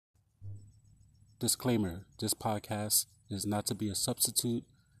Disclaimer, this podcast is not to be a substitute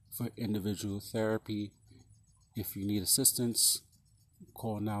for individual therapy. If you need assistance,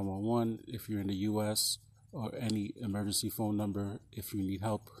 call 911 if you're in the U.S. or any emergency phone number. If you need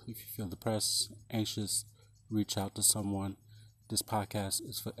help, if you feel depressed, anxious, reach out to someone. This podcast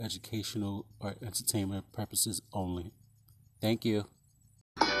is for educational or entertainment purposes only. Thank you.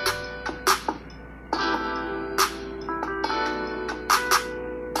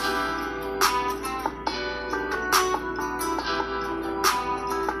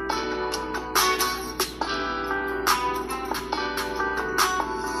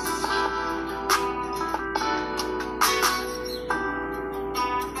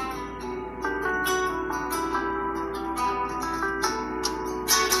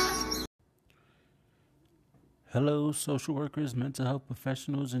 Hello, social workers, mental health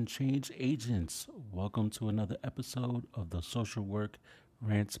professionals, and change agents. Welcome to another episode of the Social Work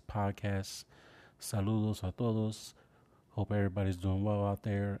Rants Podcast. Saludos a todos. Hope everybody's doing well out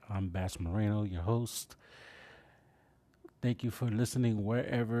there. I'm Bass Moreno, your host. Thank you for listening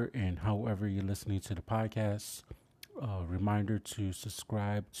wherever and however you're listening to the podcast. Reminder to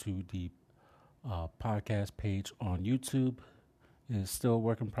subscribe to the podcast page on YouTube. It's still a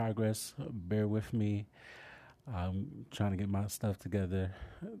work in progress. Bear with me. I'm trying to get my stuff together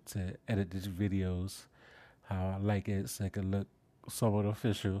to edit these videos how I like it so it can look somewhat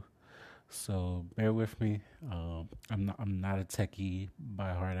official. So bear with me. I'm not a techie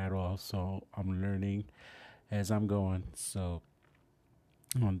by heart at all, so I'm learning as I'm going. So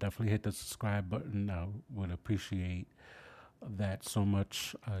definitely hit the subscribe button. I would appreciate that so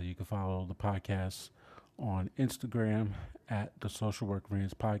much. You can follow the podcast on Instagram at the Social Work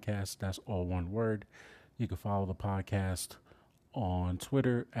Rants Podcast. That's all one word. You can follow the podcast on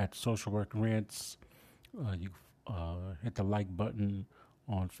Twitter at Social Work Rants. You hit the like button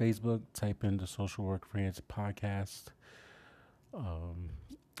on Facebook. Type in the Social Work Rants Podcast.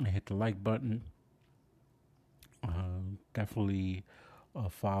 Hit the like button. Definitely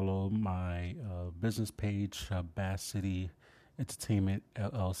follow my business page, Bass City Entertainment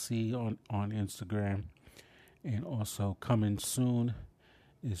LLC on Instagram. And also coming soon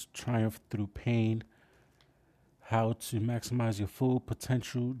is Triumph Through Pain. How to Maximize Your Full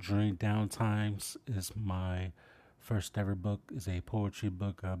Potential During Downtimes is my first ever book. It's a poetry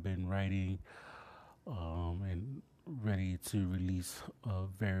book I've been writing and ready to release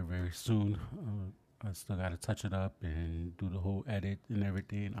very, very soon. I still got to touch it up and do the whole edit and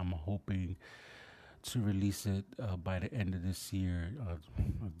everything. I'm hoping to release it by the end of this year.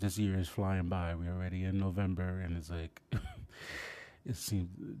 This year is flying by. We're already in November, and it's like... It seems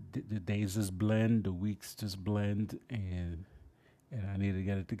the days just blend, the weeks just blend, and I need to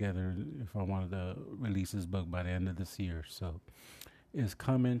get it together if I wanted to release this book by the end of this year. So it's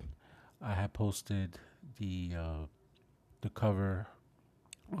coming. I have posted the cover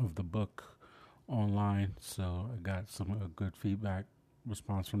of the book online, so I got some good feedback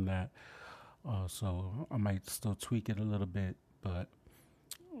response from that. So I might still tweak it a little bit, but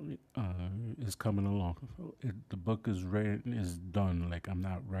is coming along. The book is written, is done. Like, I'm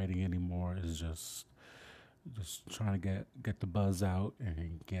not writing anymore. It's just trying to get the buzz out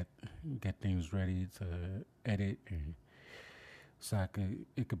and get things ready to edit, and so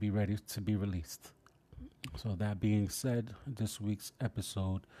it could be ready to be released. So that being said, this week's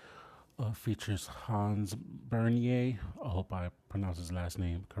episode features Hans Bernier. I hope I pronounced his last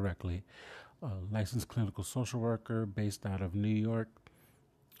name correctly. Licensed clinical social worker based out of New York.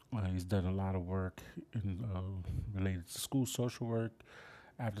 He's done a lot of work related to school social work,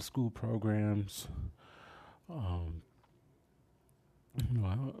 after school programs.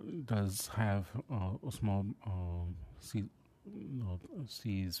 Does have a small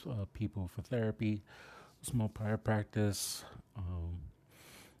sees people for therapy, small private practice,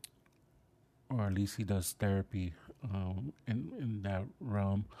 or at least he does therapy in that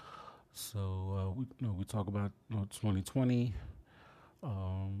realm. So we talk about 2020.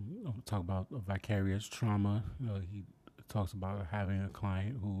 We talk about vicarious trauma. He talks about having a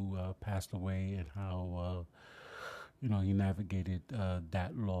client who passed away and how he navigated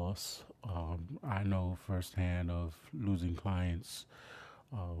that loss. I know firsthand of losing clients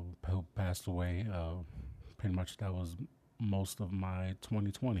who passed away. Pretty much that was most of my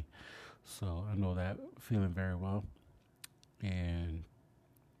 2020. So I know that feeling very well. And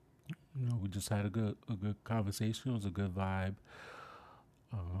we just had a good conversation. It was a good vibe.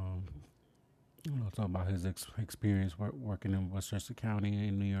 Talk about his experience working in Westchester County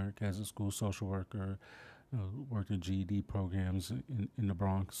in New York as a school social worker. Worked in GED programs in the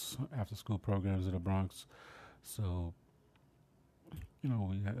Bronx, after school programs in the Bronx. So,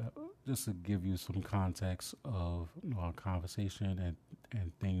 we had just to give you some context of our conversation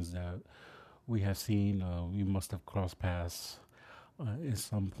and things that we have seen. We must have crossed paths at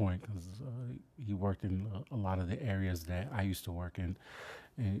some point because he worked in a lot of the areas that I used to work in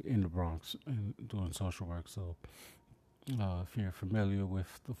the Bronx and doing social work. So if you're familiar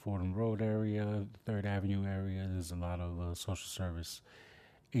with the Fordham Road area, the Third Avenue area, there's a lot of social service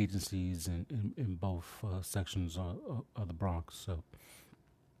agencies in both sections of the Bronx.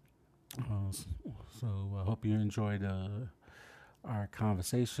 Uh, so I hope you enjoyed our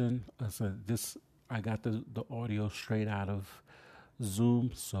conversation. So this I got the audio straight out of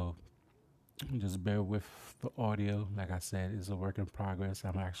Zoom, so just bear with the audio. Like I said, it's a work in progress.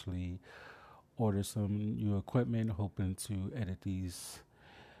 I'm actually ordered some new equipment, hoping to edit these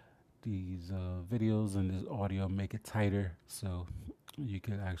videos and this audio, make it tighter, so you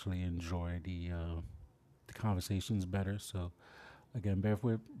can actually enjoy the conversations better. So again, bear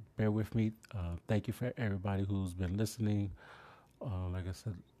with me. Thank you for everybody who's been listening. Like I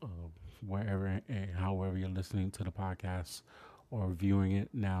said, wherever and however you're listening to the podcast or viewing it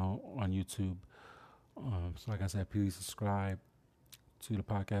now on YouTube. So like I said, please subscribe to the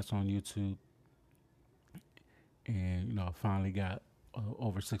podcast on YouTube. And I finally got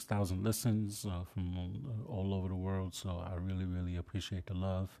over 6,000 listens from all over the world. So I really, really appreciate the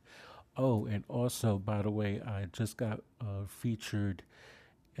love. Oh, and also, by the way, I just got featured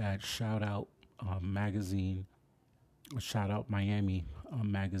at Shout Out Magazine, Shout Out Miami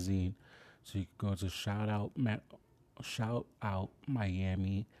Magazine. So you can go to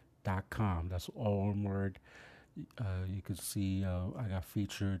shoutoutmiami.com. That's all one word. You can see I got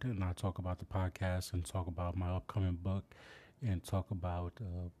featured, and I talk about the podcast and talk about my upcoming book and talk about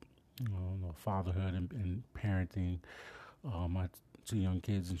fatherhood and parenting my two young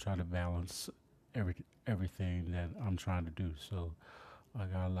kids and try to balance everything that I'm trying to do. So I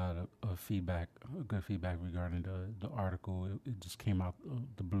got a lot of feedback, good feedback regarding the article. It just came out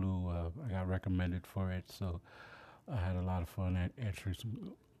the blue. I got recommended for it, so I had a lot of fun answering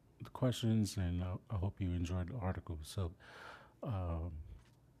some the questions, and I hope you enjoyed the article. So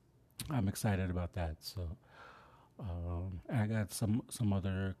I'm excited about that. So I got some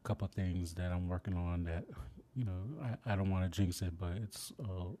other couple things that I'm working on that I don't want to jinx it, but it's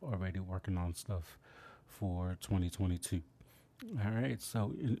already working on stuff for 2022. All right,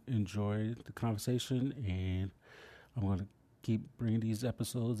 so enjoy the conversation, and I'm going to keep bringing these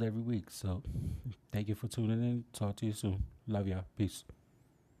episodes every week. So thank you for tuning in. Talk to you soon. Love y'all. Peace.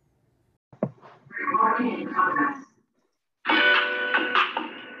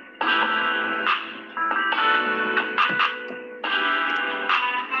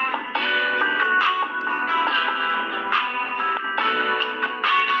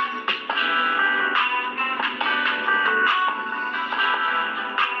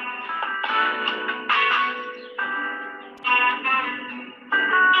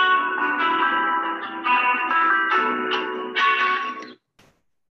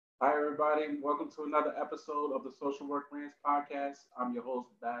 Hi, everybody. Welcome to another episode of the Social Work Rants podcast. I'm your host,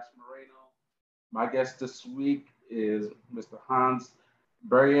 Bash Moreno. My guest this week is Mr. Hans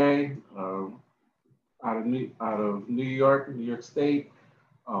Berrier, out of New York State.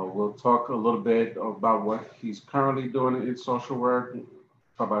 We'll talk a little bit about what he's currently doing in social work,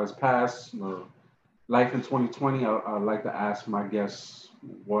 talk about his past, life in 2020. I'd like to ask my guests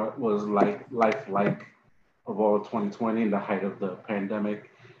what was life like of all 2020 in the height of the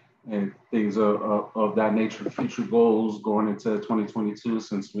pandemic and things of that nature, future goals going into 2022,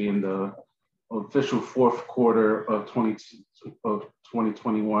 since we in the official fourth quarter of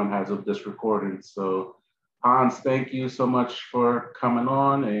 2021 as of this recording. So Hans, thank you so much for coming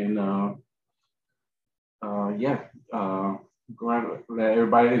on, and go ahead, let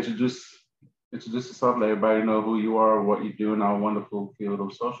everybody introduce yourself, let everybody know who you are, what you do in our wonderful field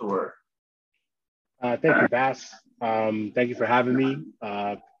of social work. Thank you, Bass. Thank you for having me.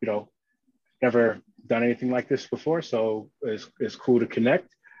 Never done anything like this before, so it's cool to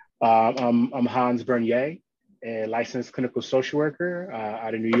connect. I'm Hans Bernier, a licensed clinical social worker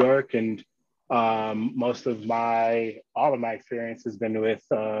out of New York, and all of my experience has been with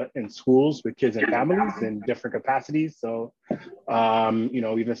in schools with kids and families in different capacities. So,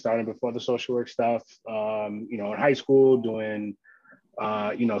 even starting before the social work stuff, in high school doing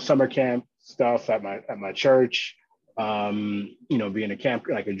summer camp stuff at my church, being a camp,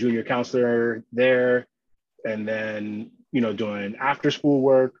 like a junior counselor there, and then, doing after school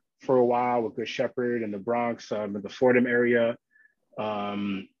work for a while with Good Shepherd in the Bronx, in the Fordham area,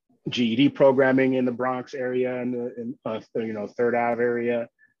 GED programming in the Bronx area and in Third Ave area.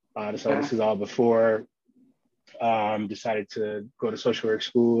 So this is all before Decided to go to social work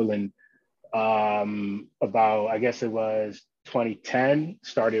school, and about, I guess it was 2010,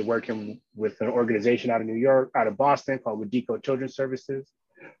 started working with an organization out of New York, out of Boston, called Wadico Children's Services.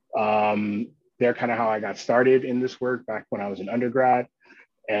 They're kind of how I got started in this work back when I was an undergrad,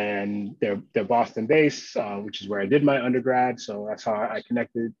 and they're Boston based, which is where I did my undergrad. So that's how I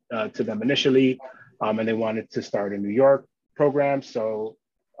connected to them initially, and they wanted to start a New York program. So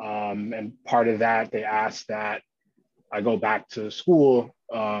and part of that, they asked that I go back to school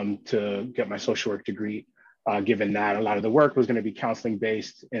to get my social work degree, given that a lot of the work was going to be counseling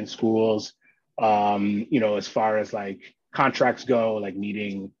based in schools. As far as like contracts go, like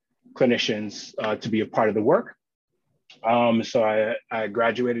needing clinicians to be a part of the work. So I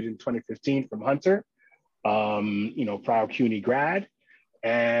graduated in 2015 from Hunter, proud CUNY grad,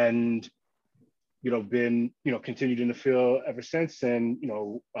 and been continued in the field ever since, and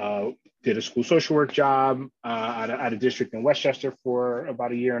did a school social work job at a district in Westchester for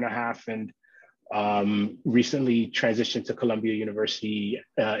about a year and a half, and recently transitioned to Columbia University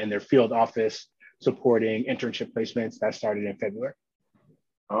in their field office, supporting internship placements that started in February.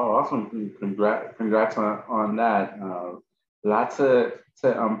 Oh, awesome! Congrats on that. Lots to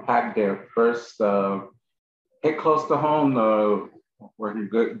unpack there. First, hit close to home. Working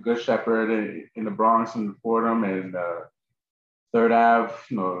Good Shepherd in the Bronx and Fordham and Third Ave.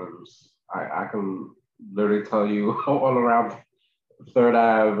 I could literally tell you all around Third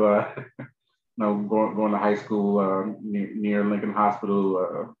Ave. Going to high school near Lincoln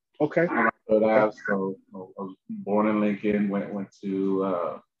Hospital. Okay. Third Ave. So I was born in Lincoln. Went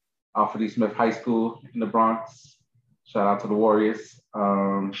to Alfred E. Smith High School in the Bronx. Shout out to the Warriors.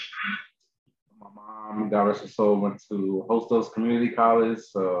 My mom, God rest her soul, went to Hostos Community College.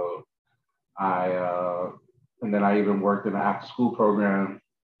 So and then I even worked in an after school program,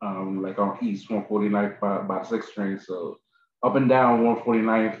 like on East 149th by the 6th train. So up and down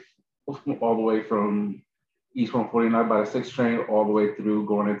 149th, all the way from East 149th by the 6th train, all the way through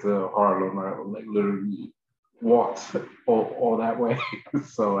going into Harlem. I like literally walked all that way.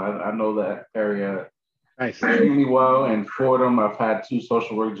 So I know that area extremely well. And Fordham, I've had 2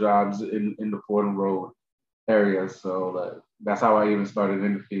 social work jobs in the Fordham Road area. So that's how I even started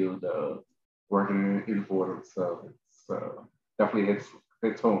in the field, working in Fordham. So it's definitely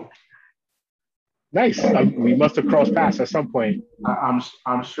hits home. Nice. We must have crossed paths at some point.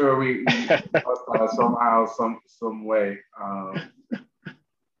 I'm sure we somehow, some way.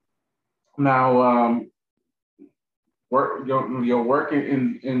 Now, you're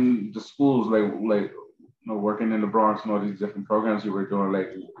working in the schools, like working in the Bronx and all these different programs you were doing.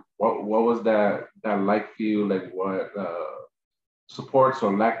 Like, what was that like for you? Like, what supports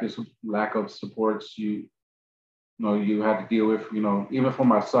or lack of supports you had to deal with? Even for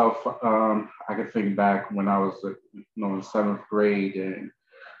myself, I can think back when I was in 7th grade, and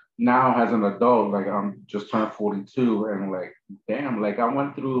now as an adult, like I'm just turned 42, and like damn, like I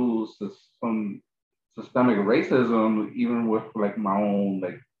went through some systemic racism, even with like my own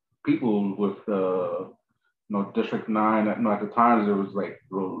like people with District 9. At the times it was like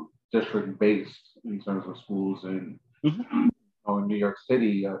real district based in terms of schools, and in New York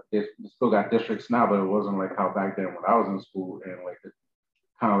City, they still got districts now, but it wasn't like how back then when I was in school, and like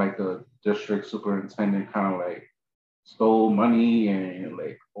kind of like the district superintendent kind of like stole money and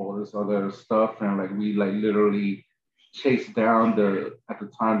like all this other stuff, and like we like literally chased down at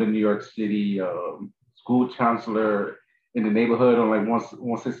the time the New York City school chancellor in the neighborhood on like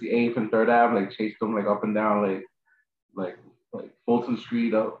 168th and 3rd Ave, like chased them like up and down like Fulton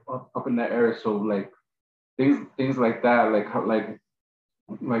Street up in that area. So like things like that, like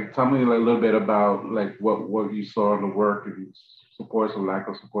tell me like a little bit about like what you saw in the work and supports or lack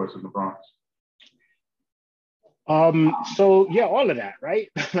of supports in the Bronx. So yeah, all of that, right?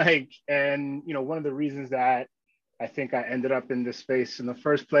 And one of the reasons that I think I ended up in this space in the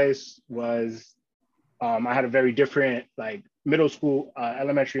first place was I had a very different like middle school,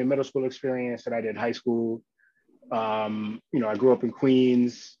 elementary and middle school experience that I did high school. I grew up in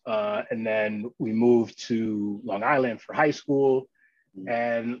Queens, and then we moved to Long Island for high school.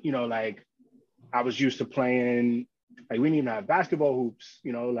 And, like I was used to playing, like we didn't even have basketball hoops,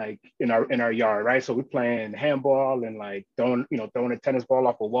 like in our yard, right? So we're playing handball and like throwing a tennis ball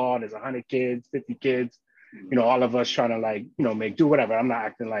off a wall. There's 100 kids, 50 kids, all of us trying to like, do whatever. I'm not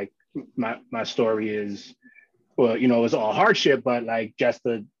acting like my story is, well, it's all hardship, but like just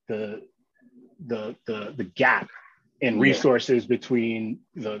the gap in resources between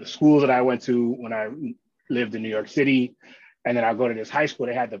the schools that I went to when I lived in New York City, and then I go to this high school.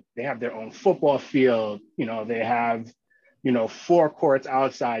 They have their own football field. They have 4 courts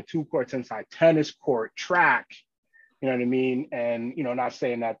outside, 2 courts inside, tennis court, track, you know what I mean? And, not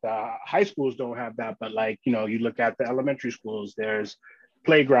saying that the high schools don't have that, but like, you look at the elementary schools, there's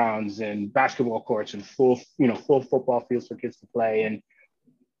playgrounds and basketball courts and full football fields for kids to play. And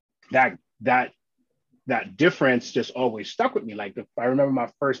that difference just always stuck with me. Like I remember my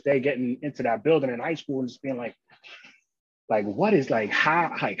first day getting into that building in high school and just being like what is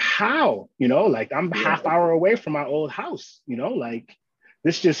how like I'm half hour away from my old house, like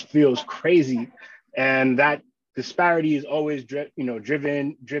this just feels crazy. And that disparity is always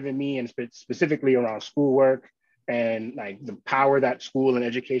driven me, and specifically around schoolwork and like the power that school and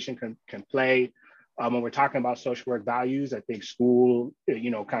education can play. When we're talking about social work values, I think school,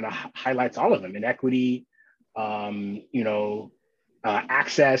 kind of highlights all of them: inequity,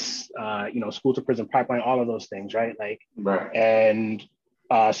 access, school to prison pipeline, all of those things, right? Right. And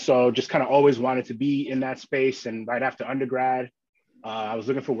so just kind of always wanted to be in that space. And right after undergrad, I was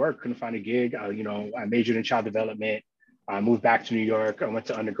looking for work, couldn't find a gig. I majored in child development. I moved back to New York. I went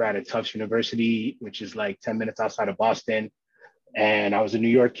to undergrad at Tufts University, which is like 10 minutes outside of Boston. And I was a New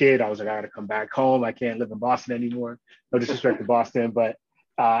York kid. I was like, I got to come back home. I can't live in Boston anymore. No disrespect to Boston, but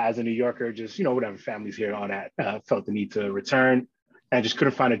as a New Yorker, just, whatever, family's here, all that, felt the need to return and just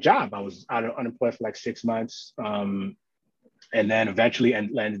couldn't find a job. I was unemployed for like 6 months. And then eventually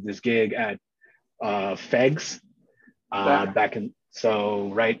landed this gig at FEGS back in,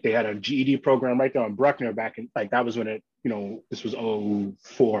 they had a GED program right there on Bruckner back in, like, that was when it, this was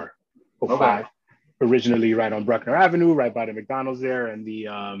 04, 05. Okay. Originally right on Bruckner Avenue, right by the McDonald's there, and the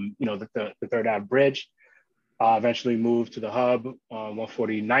Third Ave Bridge. Eventually moved to the hub on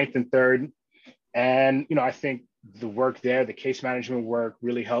 149th and 3rd. And, I think the work there, the case management work,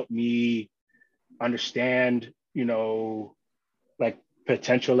 really helped me understand, like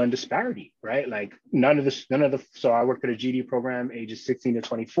potential and disparity, right? Like so I worked at a GD program, ages 16 to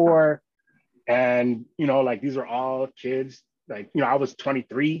 24. And, like these are all kids, like, I was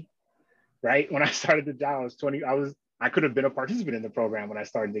 23, right? When I started the job, I was 20. I could have been a participant in the program when I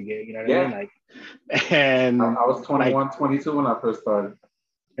started the gig, you know what I mean? Like, and I was 21, 22 when I first started.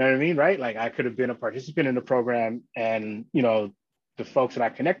 You know what I mean? Right? Like I could have been a participant in the program, and, the folks that I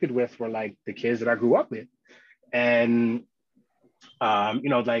connected with were like the kids that I grew up with. And,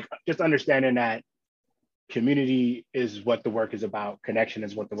 like just understanding that community is what the work is about. Connection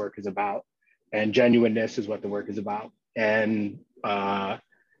is what the work is about. And genuineness is what the work is about. And,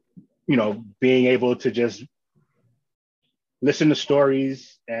 being able to just listen to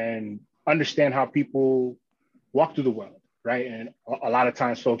stories and understand how people walk through the world, right? And a lot of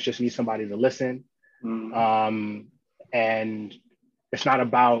times folks just need somebody to listen. Mm-hmm. And it's not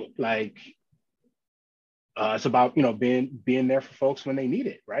about like, it's about, being there for folks when they need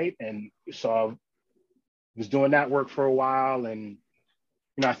it, right? And so I was doing that work for a while, and,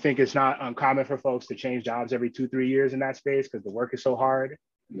 I think it's not uncommon for folks to change jobs every 2-3 years in that space because the work is so hard.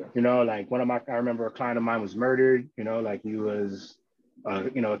 Yeah. Like I remember a client of mine was murdered, like he was,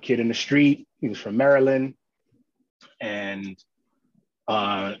 a kid in the street. He was from Maryland, and,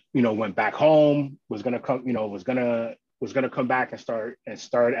 went back home, was going to come, was going to come back and start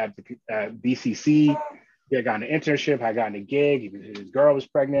at BCC. He had gotten an internship, had gotten a gig. His girl was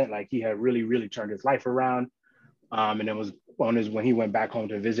pregnant. Like he had really, really turned his life around. And it was when he went back home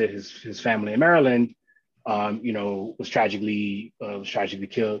to visit his family in Maryland, was tragically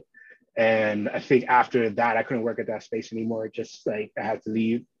killed. And I think after that, I couldn't work at that space anymore. Just like I had to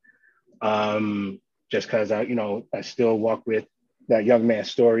leave, just because I still walk with that young man's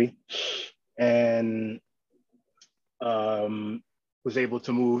story, and was able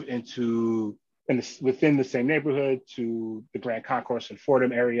to move within the same neighborhood to the Grand Concourse and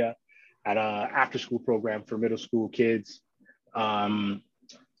Fordham area at an after-school program for middle school kids. And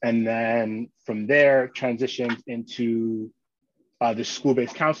then from there, transitioned into the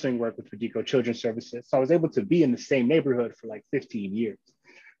school-based counseling work with Radico Children's Services. So I was able to be in the same neighborhood for like 15 years,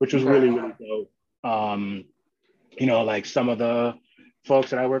 which was really, really dope. Like some of the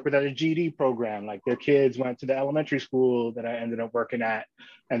folks that I work with at a GD program, like their kids went to the elementary school that I ended up working at.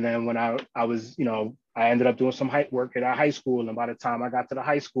 And then when I was, I ended up doing some work at a high school. And by the time I got to the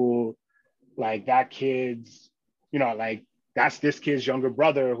high school, like that kid's, like that's this kid's younger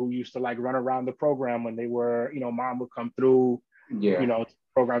brother who used to like run around the program when they were, mom would come through,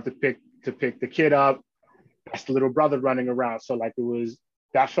 program to pick the kid up. That's the little brother running around. So like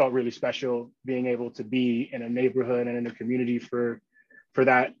that felt really special, being able to be in a neighborhood and in a community for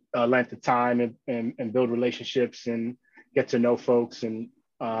that length of time, and build relationships and get to know folks, and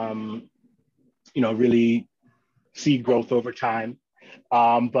really see growth over time.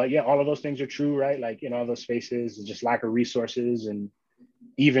 But yeah, all of those things are true, right? Like in all those spaces, just lack of resources, and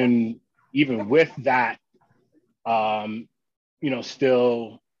even with that, um,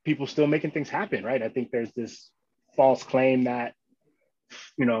 still people still making things happen, right? I think there's this false claim that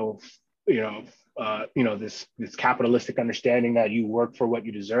you know, you know, this capitalistic understanding that you work for what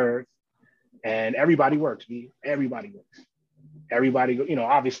you deserve, and everybody works. Everybody works. Everybody,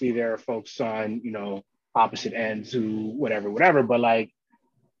 obviously there are folks on opposite ends who whatever, but like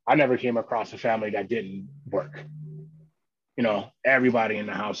I never came across a family that didn't work. Everybody in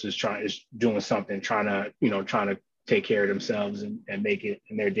the house is doing something, trying to take care of themselves and make it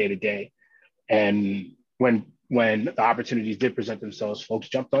in their day to day. And when the opportunities did present themselves, folks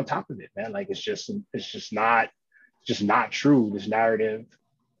jumped on top of it, man. Like it's just not true. This narrative,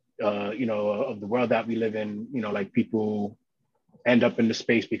 of the world that we live in, like people end up in the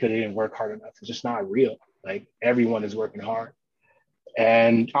space because they didn't work hard enough. It's just not real. Like everyone is working hard,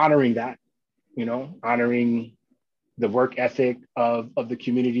 and honoring that, honoring the work ethic of the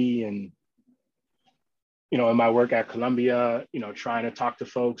community. And in my work at Columbia, trying to talk to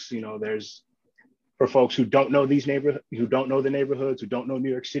folks, there's for folks who don't know these neighborhoods, who don't know the neighborhoods, who don't know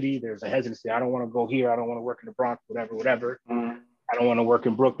New York City, there's a hesitancy. I don't want to go here. I don't want to work in the Bronx, whatever. I don't want to work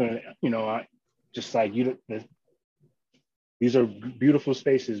in Brooklyn. I just like these are beautiful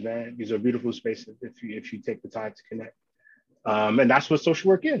spaces, man. These are beautiful spaces if you take the time to connect. And that's what social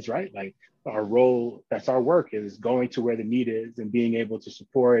work is, right? Like our role, that's our work, is going to where the need is and being able to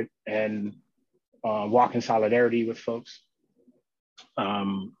support and walk in solidarity with folks.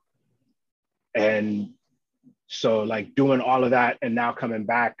 And so like doing all of that and now coming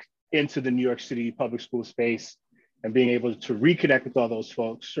back into the New York City public school space and being able to reconnect with all those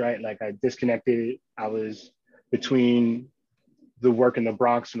folks, right? Like I disconnected, I was between the work in the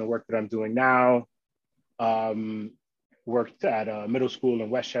Bronx and the work that I'm doing now. Worked at a middle school in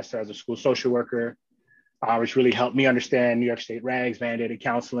Westchester as a school social worker, which really helped me understand New York State regs, mandated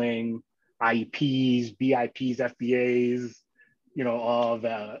counseling, IEPs, BIPs, FBAs, all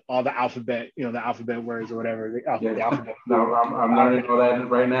the alphabet, the alphabet words or whatever. The alphabet. No, I'm learning all that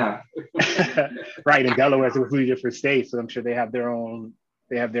right now. Right, in Delaware, it's a completely different state, so I'm sure they have their own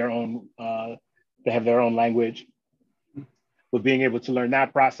language. But being able to learn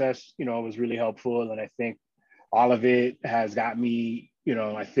that process, was really helpful, and I think all of it has got me.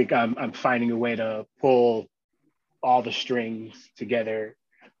 I think I'm finding a way to pull all the strings together.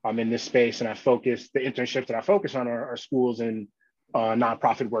 I'm in this space, and the internships that I focus on are schools and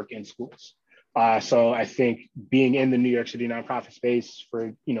nonprofit work in schools. So I think being in the New York City nonprofit space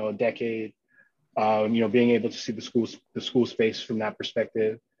for a decade, being able to see the school space from that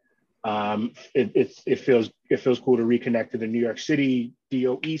perspective, it feels cool to reconnect to the New York City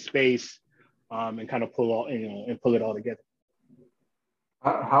DOE space, and kind of pull it all together.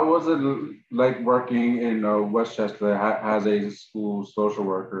 How was it like working in Westchester as a school social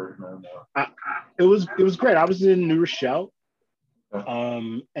worker? It was great. I was in New Rochelle,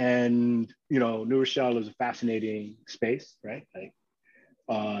 and New Rochelle is a fascinating space, right? Like,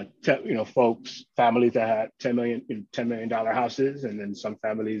 folks, families that had $10 million houses, and then some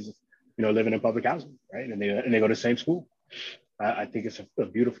families, living in public housing, right? And they go to the same school. I think it's a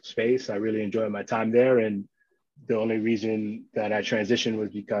beautiful space. I really enjoy my time there, and the only reason that I transitioned was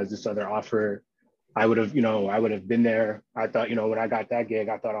because this other offer, I would have been there. I thought, when I got that gig,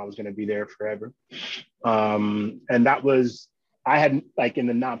 I thought I was going to be there forever. And that was, I had like in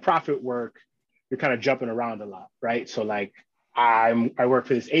the nonprofit work, you're kind of jumping around a lot, right? So like I work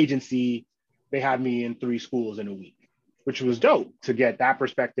for this agency. They had me in 3 schools in a week, which was dope to get that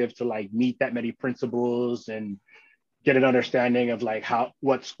perspective, to like meet that many principals and get an understanding of like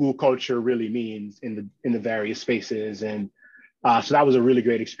what school culture really means in the various spaces. And so that was a really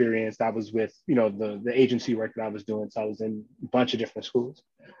great experience. That was with, the agency work that I was doing. So I was in a bunch of different schools.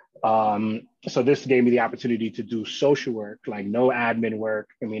 So this gave me the opportunity to do social work, like no admin work.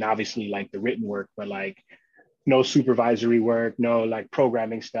 I mean, obviously like the written work, but like no supervisory work, no like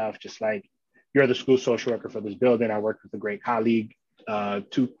programming stuff, just like you're the school social worker for this building. I worked with a great colleague,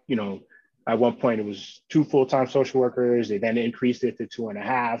 at one point it was 2 full-time social workers. They then increased it to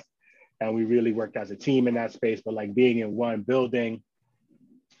 2.5. And we really worked as a team in that space. But like being in one building,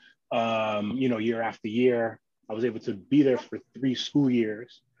 year after year, I was able to be there for 3 school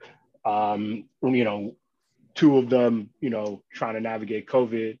years. 2 of them, trying to navigate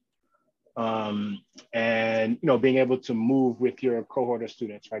COVID. And, being able to move with your cohort of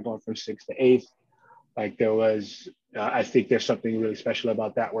students, right? Going from 6th to 8th. Like there was, I think there's something really special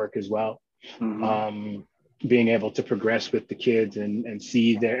about that work as well. Mm-hmm. Being able to progress with the kids and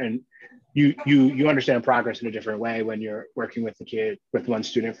see and you understand progress in a different way when you're working with the kid, with one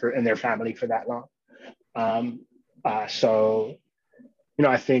student for and their family for that long. Um, so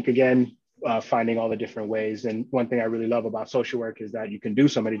I think again, finding all the different ways. And one thing I really love about social work is that you can do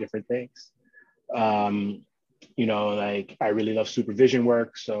so many different things. Um, like I really love supervision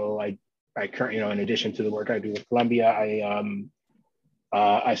work. So I currently, in addition to the work I do with Columbia, I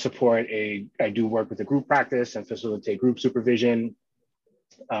do work with a group practice and facilitate group supervision.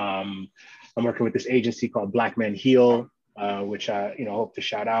 I'm working with this agency called Black Men Heal, which I, hope to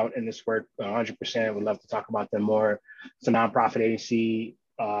shout out in this work 100%. Would love to talk about them more. It's a nonprofit agency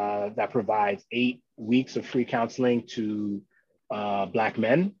that provides 8 weeks of free counseling to Black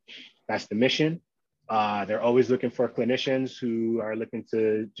men. That's the mission. They're always looking for clinicians who are looking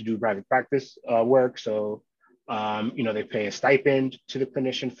to do private practice work. So, they pay a stipend to the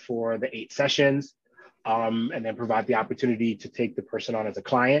clinician for the 8 sessions, and then provide the opportunity to take the person on as a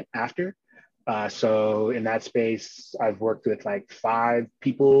client after. So in that space, I've worked with like 5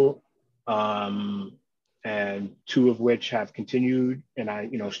 people, and 2 of which have continued, and I,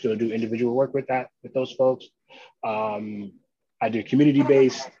 still do individual work with those folks. I do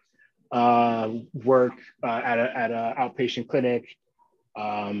community-based work at a outpatient clinic,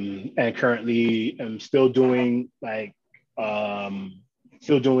 and currently I'm still doing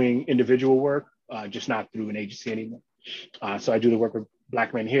individual work, just not through an agency anymore. So I do the work with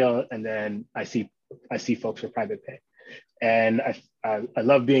Black Men Heal, and then I see folks for private pay, and I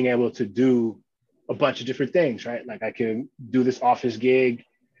love being able to do a bunch of different things, right? Like I can do this office gig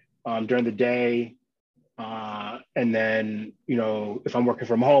during the day, and then if I'm working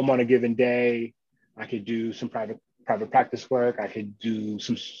from home on a given day, I could do some private practice work. I could do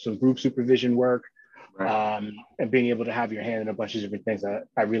some group supervision work, right. And being able to have your hand in a bunch of different things.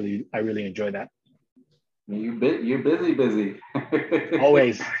 I really enjoy that. You're busy.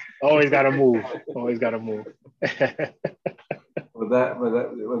 always gotta move. Always gotta move. But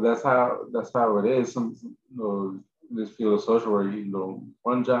that's how it is. This field of social work,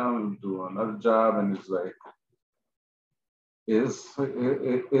 one job and do another job, and it's like it's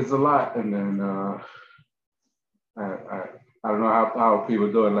a lot. And then I don't know how people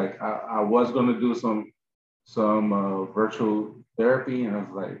do it. Like I was gonna do some virtual therapy, and I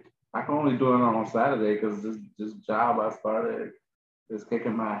was like, I can only do it on Saturday because this job I started is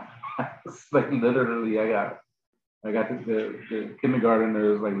kicking my ass. Like literally, I got the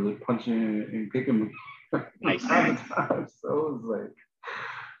kindergartners like punching and kicking me. Nice. All the time. So it's like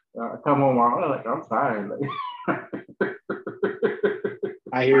I come home, I'm tired. Like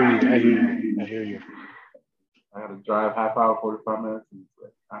I hear you. I got to drive half hour, 45 minutes. And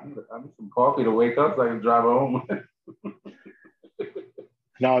like, I need some coffee to wake up so I can drive home.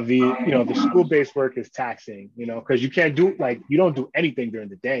 Now the school-based work is taxing, because you can't do you don't do anything during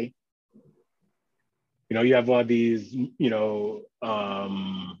the day. You have all these,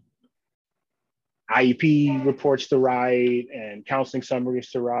 IEP reports to write and counseling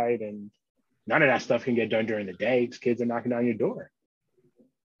summaries to write, and none of that stuff can get done during the day because kids are knocking down your door.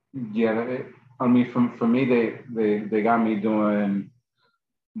 Yeah, I mean, for me, they got me doing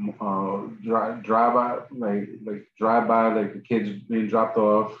drive by, like the kids being dropped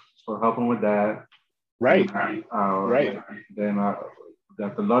off, so helping with that. Right. Right. Then I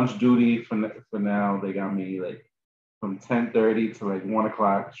got the lunch duty for now. They got me like from 10:30 to like 1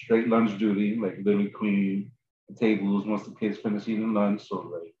 o'clock, straight lunch duty, like literally cleaning the tables once the kids finish eating lunch. So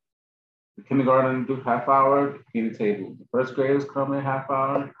like the kindergarten do half hour, clean the table. The first graders come in half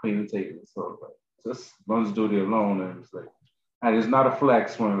hour, clean the table. So like just lunch duty alone, and it's like, and it's not a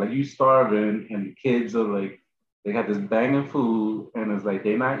flex when like you starving and the kids are like, they got this banging food and it's like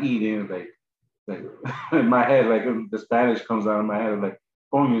they're not eating. Like in my head, like the Spanish comes out of my head, like,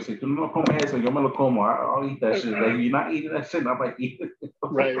 coño, si tú no comes eso, yo me lo como. I'll eat that shit. Like, you're not eating that shit, I'm like, eat it.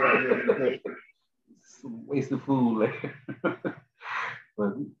 Right. It's a waste of food. Like,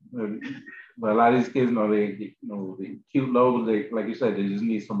 but a lot of these kids, they cute low. They, like you said, they just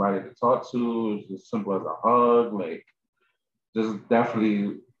need somebody to talk to. It's as simple as a hug. Like, just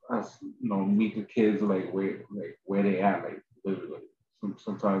definitely, meet the kids like where they at. Like, literally.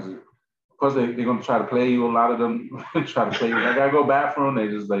 Sometimes of course they're gonna try to play you. A lot of them try to play you. Like, I go bathroom, they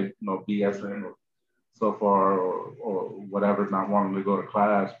just like BSing or so far or whatever, not wanting to go to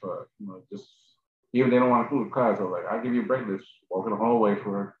class. But just even if they don't want to go to class, I'm like, I'll give you a break. Let's walk in the hallway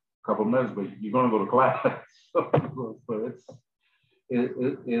for a couple minutes, but you're gonna go to class. so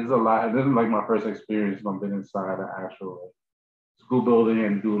it is a lot. And this is like my first experience. I've been inside an actual school building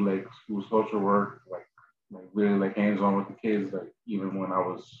and do like school social work, like really like hands-on with the kids. Like even when I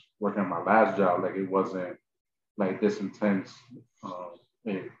was working at my last job, like it wasn't like this intense.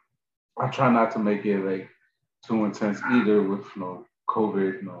 I try not to make it like too intense either with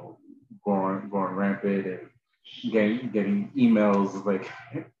COVID, going rampant and getting emails like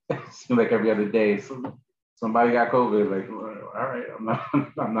it seems like every other day. So somebody got COVID. Like, all right,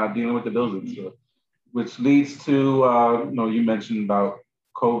 I'm not dealing with the building. So, which leads to you mentioned about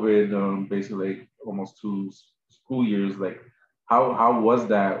COVID, basically like almost 2 school years. Like, how was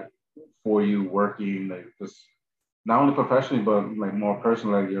that for you working like just not only professionally but like more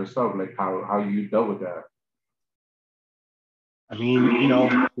personally like yourself? Like how you dealt with that? I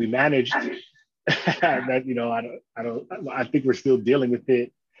mean, we managed. That I think we're still dealing with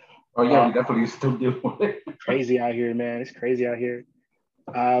it. Oh yeah, we definitely still deal with it. Crazy out here, man. It's crazy out here.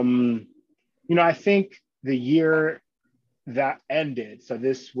 I think the year that ended, so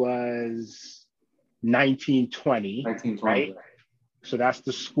this was 1920, 1920. right? So that's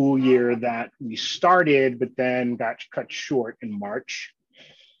the school year that we started, but then got cut short in March.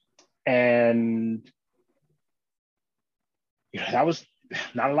 And, that was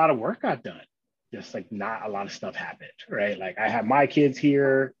not a lot of work got done. Just like not a lot of stuff happened, right? Like I had my kids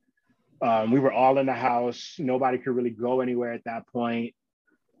here. We were all in the house. Nobody could really go anywhere at that point.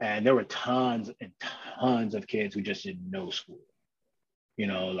 And there were tons and tons of kids who just did no school.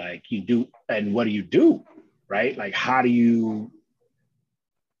 Like you do, and what do you do, right? Like how do you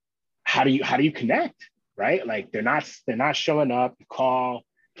connect, right? Like they're not showing up. Call,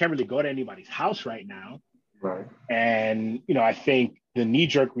 can't really go to anybody's house right now. Right. And I think the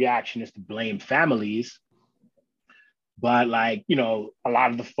knee-jerk reaction is to blame families, but like a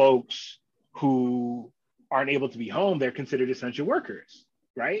lot of the folks who aren't able to be home, they're considered essential workers,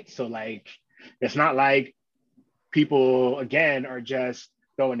 right? So like it's not like people again are just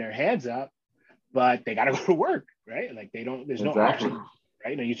throwing their hands up, but they got to go to work, right? Like there's no option,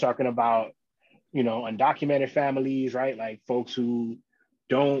 right? You're talking about undocumented families, right? Like folks who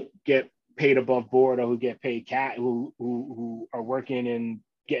don't get paid above board or who get paid cash, who are working and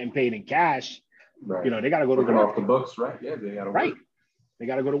getting paid in cash. Right. They got to go to work. Off the books, right? Yeah, they got to work. They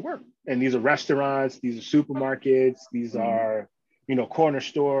got to go to work. And these are restaurants, these are supermarkets, these are corner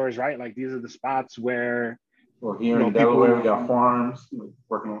stores, right? Like these are the spots where. Well, here in Delaware, we got farms,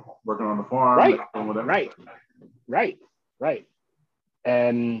 working on the farm, right, right.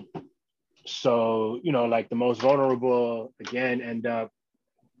 And so like the most vulnerable again end up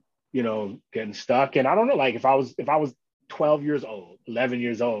getting stuck. And I don't know, like if I was 12 years old, 11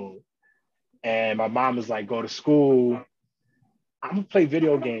 years old, and my mom was like, go to school, I'm gonna play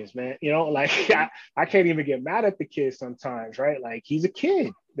video games, man. Like I can't even get mad at the kid sometimes, right? Like he's a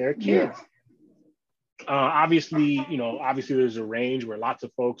kid, they're kids. Yeah. Obviously there's a range where lots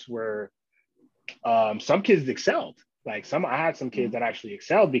of folks were, some kids excelled. Like I had some kids that actually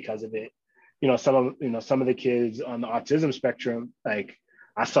excelled because of it. Some of the kids on the autism spectrum, like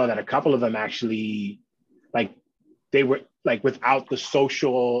I saw that a couple of them actually, like they were like without the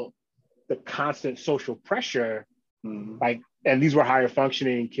constant social pressure, like, and these were higher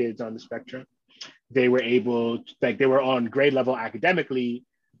functioning kids on the spectrum. They were able to, like, they were on grade level academically,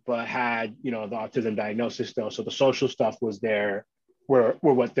 but had, the autism diagnosis though. So the social stuff was there, were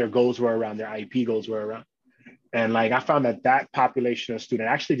what their goals were around, their IEP goals were around. And like, I found that population of student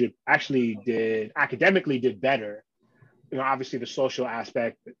academically did better. Obviously the social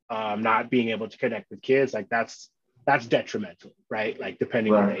aspect, not being able to connect with kids, like that's detrimental, right? Like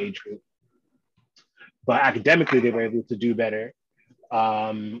depending on the age group. But academically, they were able to do better,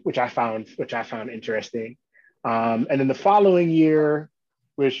 which I found interesting. And then the following year,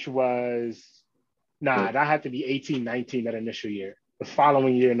 which was, that had to be 18-19, that initial year. The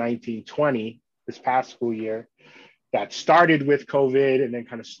following year, 19-20, this past school year, that started with COVID and then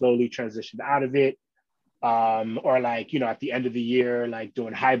kind of slowly transitioned out of it. Or like, at the end of the year, like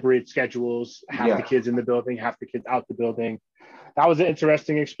doing hybrid schedules, half the kids in the building, half the kids out the building. That was an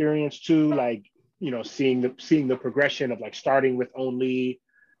interesting experience too. Like, seeing the progression of like starting with only,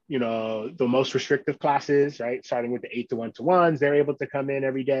 the most restrictive classes, right? Starting with the 8 to 1-to-1s, they're able to come in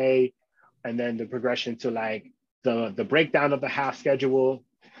every day. And then the progression to like the breakdown of the half schedule.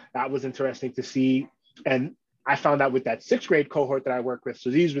 That was interesting to see. And I found out with that 6th grade cohort that I work with.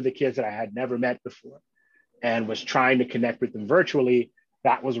 So these were the kids that I had never met before and was trying to connect with them virtually.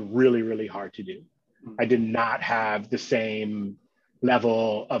 That was really, really hard to do. I did not have the same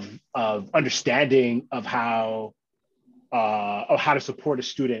level of understanding of how to support a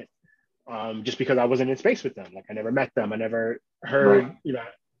student, just because I wasn't in space with them. Like I never met them. I never heard,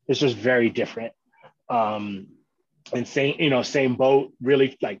 it's just very different. And same boat,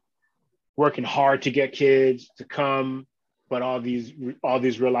 really like working hard to get kids to come, but all these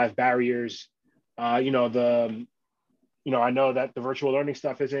real life barriers, I know that the virtual learning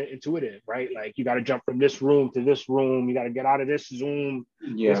stuff isn't intuitive, right? Like you got to jump from this room to this room. You got to get out of this Zoom,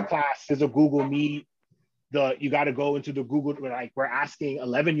 this Yeah. class. There's a Google Meet. You got to go into the Google. Like we're asking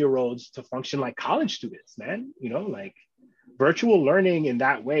 11-year-olds to function like college students, man. Like virtual learning in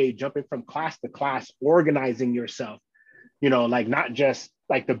that way, jumping from class to class, organizing yourself. Like not just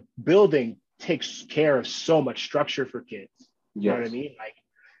like the building takes care of so much structure for kids. You know what I Yes. mean? Like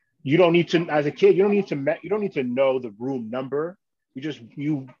you don't need to, as a kid, you don't need to know the room number.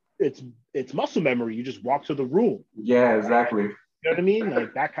 It's muscle memory. You just walk to the room. Yeah, exactly. You know what I mean?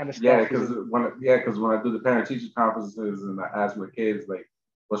 Like that kind of Yeah, stuff because isn't when I do the parent teacher conferences and I ask my kids like,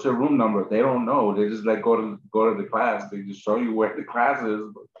 "What's your room number?" They don't know. They just like go to the class. They just show you where the class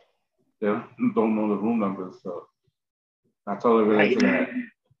is, but they don't know the room numbers. So I totally relate right. to that.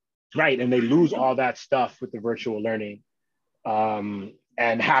 Right. And they lose all that stuff with the virtual learning,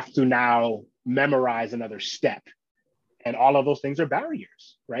 and have to now memorize another step. And all of those things are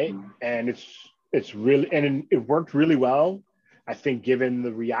barriers, right? Mm. And it's really, and it worked really well. I think given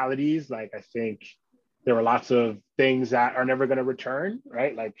the realities, like I think there are lots of things that are never going to return,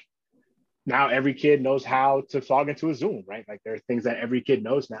 right? Like now every kid knows how to log into a Zoom, right? Like there are things that every kid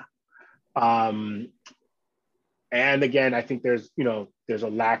knows now. Um, and again, I think there's a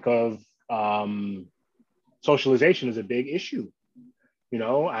lack of socialization is a big issue.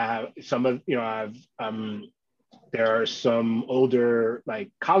 I have some of, there are some older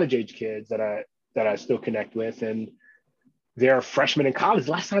like college age kids that I still connect with, and they're freshmen in college.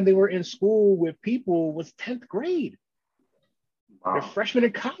 Last time they were in school with people was 10th grade. They're Wow. freshmen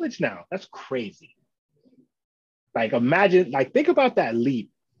in college now. That's crazy. Like imagine, like think about that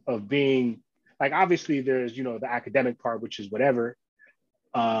leap of being like, obviously there's, the academic part, which is whatever.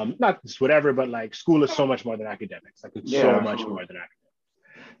 Not just whatever, but like school is so much more than academics. Like it's Yeah, so much absolutely. more than academics.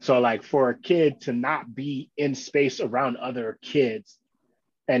 So like for a kid to not be in space around other kids,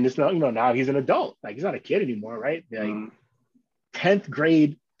 and it's not, now he's an adult, like he's not a kid anymore, right? Like Mm. 10th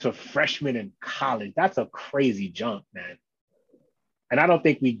grade to freshman in college, that's a crazy jump, man. And I don't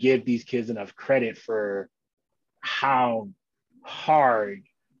think we give these kids enough credit for how hard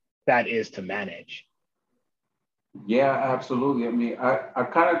that is to manage. Yeah, absolutely. I mean, I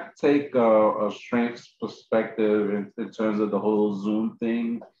kind of take a strengths perspective in terms of the whole Zoom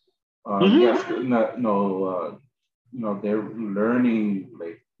thing. Yes, Mm-hmm. they're learning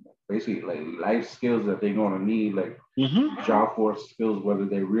like basically like life skills that they're gonna need, like Mm-hmm. job force skills, whether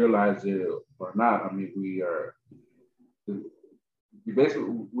they realize it or not. I mean, we're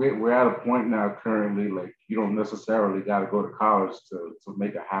at a point now currently, like you don't necessarily got to go to college to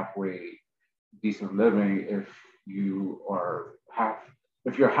make a halfway decent living if you're half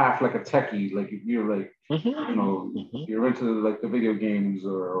like a techie, like if you're like, Mm-hmm. Mm-hmm. you're into like the video games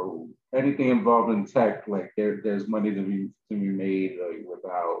or anything involved in tech, like there's money to be made like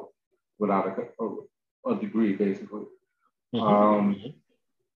without a degree basically. Um,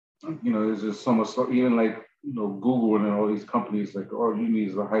 Mm-hmm. there's just so much, even like, Google and all these companies, like all you need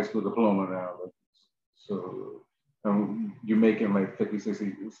is a high school diploma now. Like, so you're making like 50,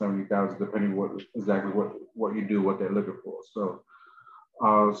 60, 70,000, depending what you do, what they're looking for. So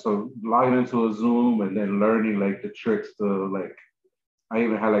logging into a Zoom and then learning like the tricks to like, I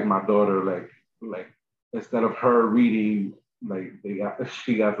even had like my daughter like instead of her reading, like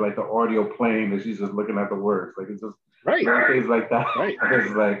she got like the audio playing and she's just looking at the words. Like it's just Right. things like that. Right.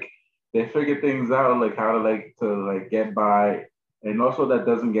 It's like they figure things out, like how to get by. And also that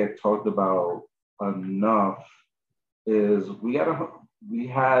doesn't get talked about enough is we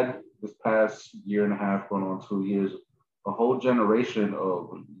had this past year and a half, going on 2 years, a whole generation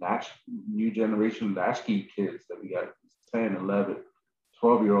of new generation latchkey kids that we got 10, 11,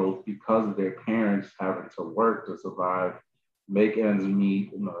 12 year olds because of their parents having to work to survive, make ends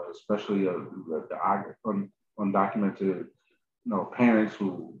meet, especially the undocumented, parents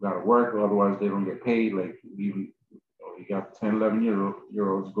who got to work, otherwise they don't get paid. Like even, you got 10, 11 year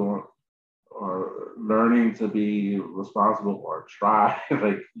olds going or learning to be responsible or try.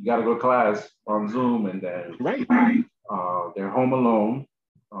 Like you got to go to class on Zoom, and then Right. they're home alone,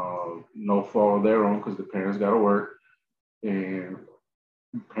 no fault of their own because the parents got to work, and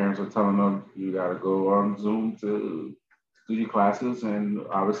parents are telling them you got to go on Zoom to do your classes, and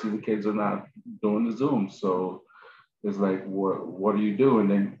obviously the kids are not doing the Zoom, so it's like what do you do? And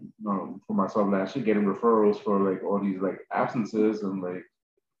then for myself last year, getting referrals for like all these like absences, and like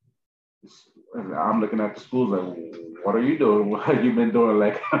I'm looking at the schools like, what are you doing? What have you been doing?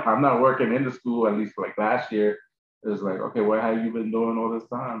 Like, I'm not working in the school, at least like last year. It's like, okay, what have you been doing all this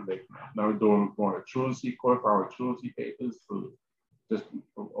time? Like, now going a truancy course, our truancy papers, so just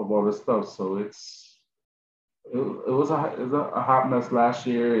of all this stuff. So it was a hot mess last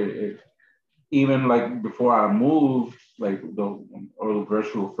year. Even like before I moved, like the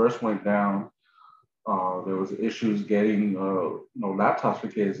virtual first went down, there was issues getting laptops for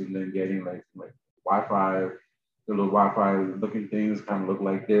kids, and then getting like Wi-Fi. The little Wi-Fi looking things kind of look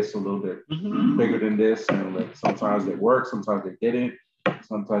like this, a little bit bigger than this, and like sometimes they work, sometimes they didn't.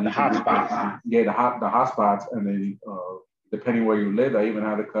 Sometimes The you can hotspots. get the hotspots, and then depending where you live, I even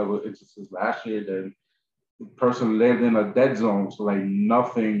had a couple of instances last year that the person lived in a dead zone, so like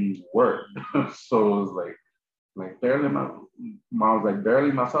nothing worked. So it was like barely my mom was like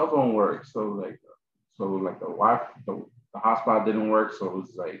barely my cell phone worked. So like the hotspot didn't work. So it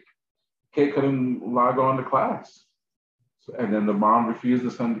was like kid couldn't log on to class. So, and then the mom refused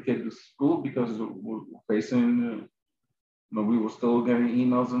to send the kid to school because we're facing, we were still getting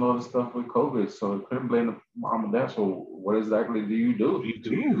emails and all this stuff with COVID. So I couldn't blame the mom and dad. So what exactly do you What do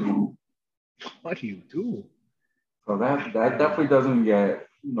do? you do? What do you do? So that definitely doesn't get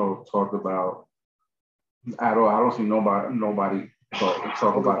talked about at all. I don't see nobody talk Think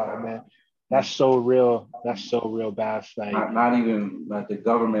about about it, that. man. That's so real. That's so real, Bass. Like Not even like the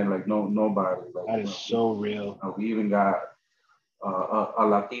government, like nobody. Like that is so real. we even got a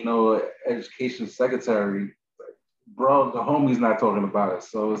Latino education secretary. Bro, the homie's not talking about it.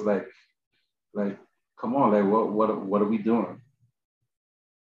 So it's like, come on, like what are we doing?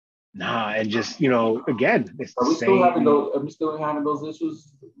 Nah, and just again, it's the Are we still having same. those? Are we still having those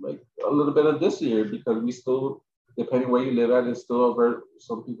issues like a little bit of this year because we still, depending where you live at, it's still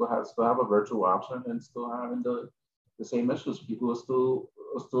some people still have a virtual option and still having the same issues. People are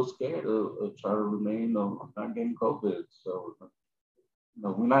still scared of trying to remain not getting COVID. So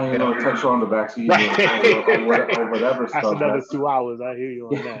no, we're not even going to touch on the vaccines or whatever That's stuff. another 2 hours. I hear you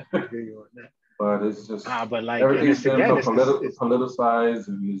on that. I hear you on that. But it's just But like, and everything's it's been again, it's politicized,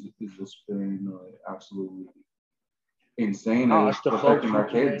 and it's just been absolutely insane, and no, it's it's the folks affecting who our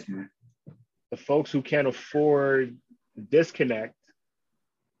can't, kids, man. the folks who can't afford disconnect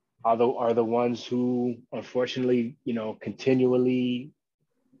are the ones who unfortunately, continually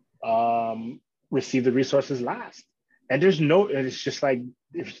receive the resources last. And and it's just like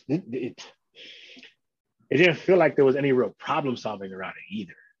it didn't feel like there was any real problem solving around it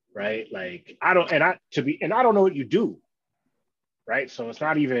either, right? Like I don't know what you do, right? So it's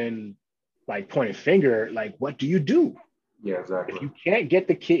not even like pointing finger. Like, what do you do Yeah, if exactly. you can't get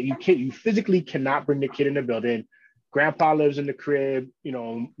the kid? You physically cannot bring the kid in the building. Grandpa lives in the crib.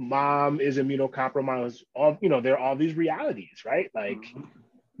 Mom is immunocompromised. There are all these realities, right? Like,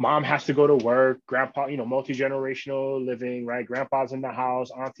 mom has to go to work. Grandpa, multi-generational living, right? Grandpa's in the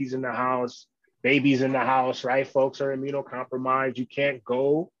house, auntie's in the house, baby's in the house, right? Folks are immunocompromised. You can't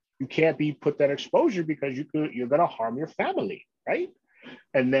go. You can't be put that exposure because you're gonna harm your family, right?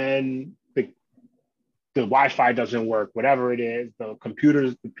 And then the Wi-Fi doesn't work, whatever it is, the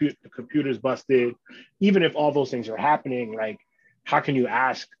computer's busted. Even if all those things are happening, like, how can you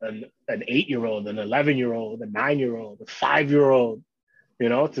ask an 8-year-old, an 11-year-old, a 9-year-old, a 5-year-old,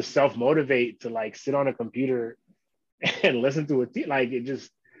 to self-motivate to like sit on a computer and listen to like it just,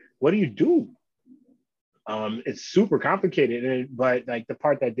 what do you do? It's super complicated, but like the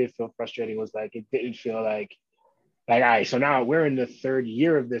part that did feel frustrating was like it didn't feel like, all right, so now we're in the third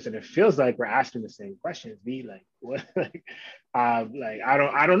year of this, and it feels like we're asking the same questions. Be like, what? Like I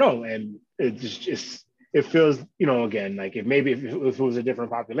don't know, and it just it feels, again, like if it was a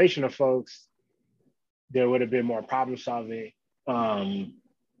different population of folks, there would have been more problem solving.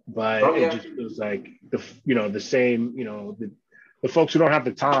 But Oh it yeah. just feels like the same, the folks who don't have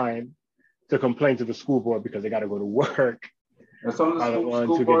the time to complain to the school board because they got to go to work And some of the are the ones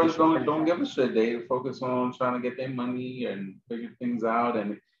school who get boards don't disenfranchised. give a shit. They focus on trying to get their money and figure things out,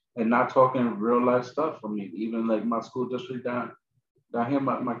 and not talking real life stuff. I mean, even like my school district down here,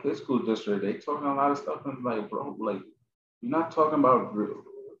 my kids' school district, they talking a lot of stuff, and like, bro, like, you're not talking about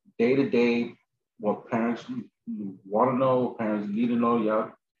day to day what parents want to know, parents need to know.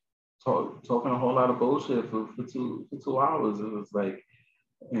 Y'all talking a whole lot of bullshit for 2 hours. It was like,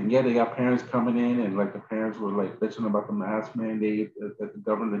 and yeah, they got parents coming in, and like the parents were like bitching about the mask mandate that the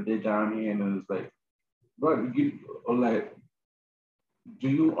governor did down here, and it was like, but you like, do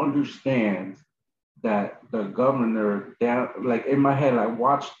you understand that the governor down, like, in my head, I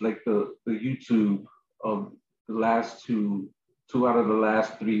watched like the YouTube of the last two out of the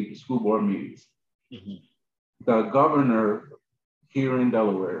last three school board meetings. Mm-hmm. The governor here in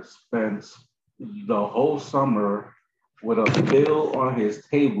Delaware spent the whole summer with a bill on his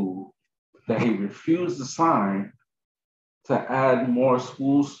table that he refused to sign to add more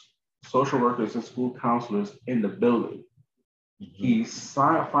schools, social workers, and school counselors in the building. He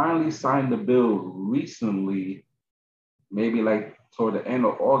finally signed the bill recently, maybe like toward the end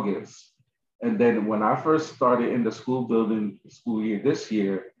of August. And then when I first started in the school building school year this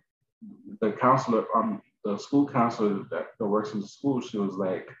year, the school counselor that works in the school, she was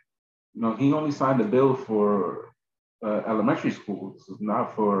like, he only signed the bill for elementary schools,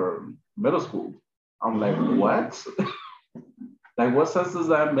 not for middle school. I'm like, what? Like, what sense does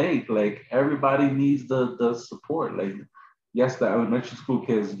that make? Like, everybody needs the support. Like, yes, the elementary school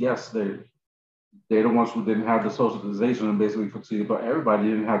kids, yes, they're the ones who didn't have the socialization and basically fatigue, but everybody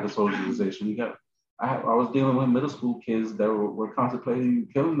didn't have the socialization. I was dealing with middle school kids that were contemplating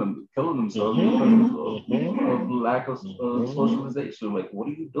killing themselves because of lack of socialization. Like, what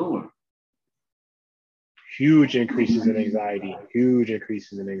are you doing? Huge increases in anxiety. Huge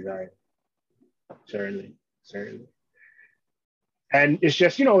increases in anxiety. Certainly, certainly. And it's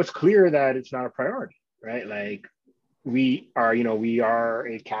just, it's clear that it's not a priority, right? Like we are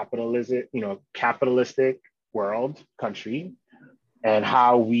a capitalistic world country, and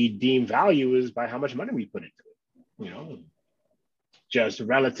how we deem value is by how much money we put into it, just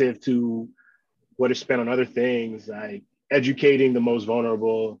relative to what is spent on other things. Like educating the most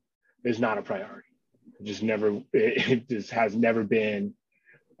vulnerable is not a priority. It just has never been.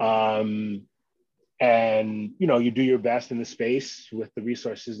 And you do your best in the space with the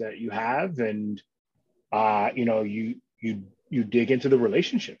resources that you have, and you dig into the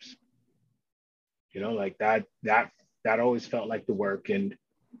relationships, like that always felt like the work.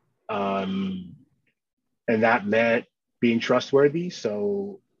 Um and that meant being trustworthy.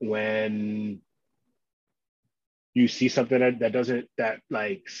 So when you see something that doesn't, that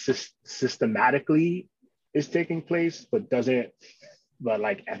like systematically is taking place, but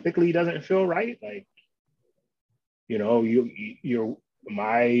like ethically doesn't feel right, like you're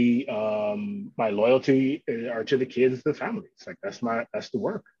my loyalty are to the kids, the families. Like that's the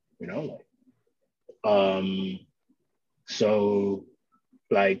work, so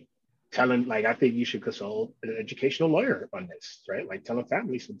like telling, like, I think you should consult an educational lawyer on this, right? Like telling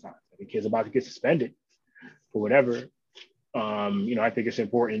families sometimes like the kid's about to get suspended or whatever. I think it's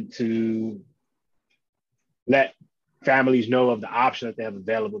important to let families know of the option that they have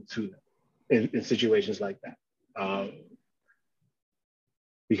available to them in situations like that.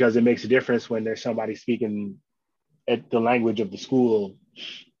 Because it makes a difference when there's somebody speaking at the language of the school,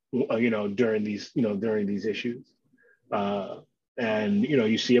 during these issues. And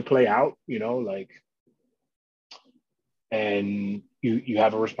you see it play out, like, and you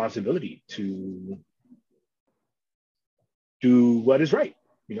have a responsibility to do what is right.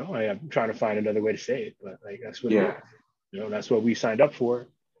 I'm trying to find another way to say it, but like that's what it is. That's what we signed up for.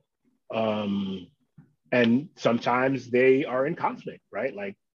 And sometimes they are in conflict, right?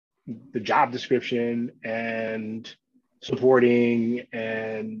 Like the job description and supporting,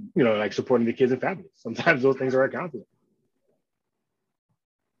 and like supporting the kids and families. Sometimes those things are in conflict.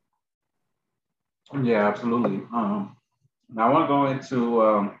 Yeah, absolutely. Now I want to go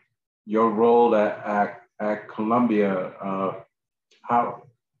into your role at Columbia. How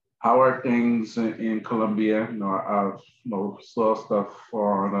are things in Columbia? I've saw stuff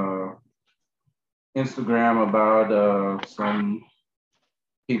on Instagram about some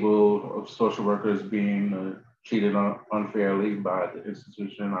people, social workers, being treated unfairly by the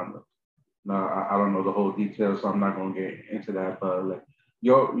institution. I don't know the whole details, so I'm not going to get into that. But like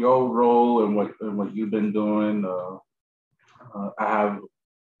your role and what you've been doing. I have,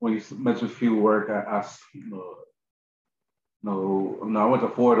 when you mentioned field work, I no, I went to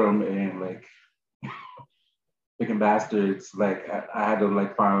Fordham, and like picking bastards. Like I had to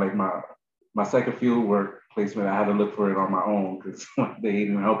like find like my second field work placement. I had to look for it on my own because they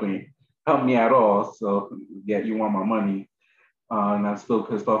didn't help me at all. So yeah, you want my money, and I'm still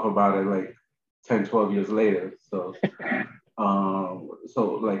pissed off about it. Like 10, 12 years later. So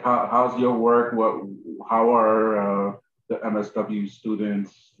like how's your work? How are the MSW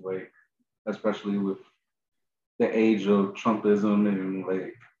students, like, especially with the age of Trumpism and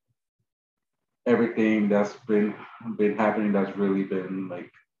like everything that's been happening, that's really been like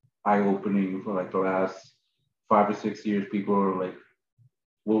eye-opening for like the last 5 or 6 years. People are like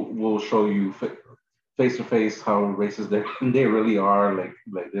will show you face to face how racist they really are. Like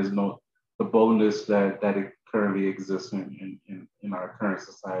there's no the boldness that it currently exists in our current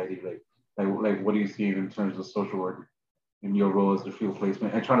society. Like what are you seeing in terms of social work in your role as the field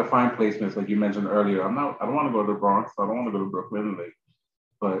placement and trying to find placements, like you mentioned earlier? I don't want to go to the Bronx. I don't want to go to Brooklyn. Like,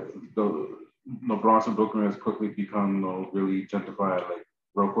 but the Bronx and Brooklyn has quickly become really gentrified, like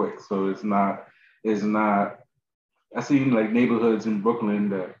real quick. So it's not. I've seen like neighborhoods in Brooklyn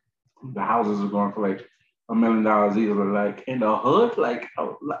that the houses are going for like $1 million easily. Like in the hood, like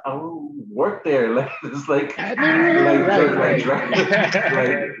I will work there. Like it's like Yo,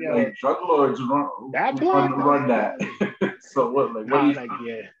 drug lords that block, run that. So what? Like what do nah, you? like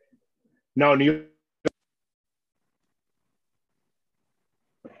yeah, no, New York.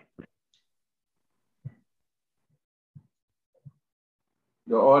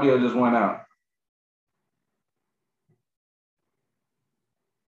 Your audio just went out.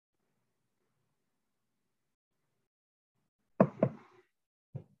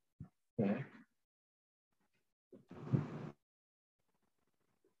 Yeah.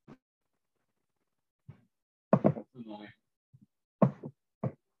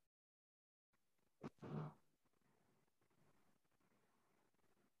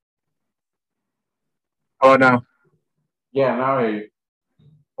 Oh no. Yeah, now I hear you.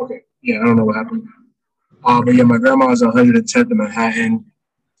 Okay. Yeah, I don't know what happened. But yeah, my grandma was 110th in Manhattan,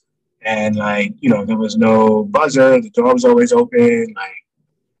 and like there was no buzzer. The door was always open. Like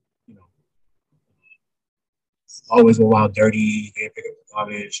you know, always go out dirty. They pick up the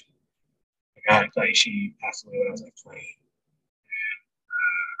garbage. Like she passed away when I was like 20.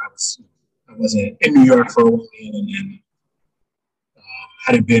 I wasn't in New York for a while, and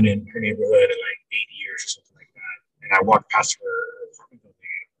hadn't been in her neighborhood in like 8 years or something like that. And I walked past her apartment building.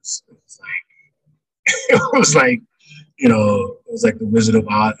 It was like it was like it was like the Wizard of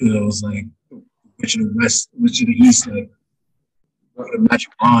Oz. It was like Witch of the West, Witch of the East, like with a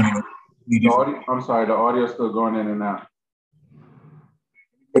magic wand. The audio, I'm sorry, the audio is still going in and out.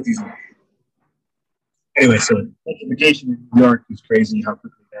 Put these in. Anyway, so gentrification in New York is crazy how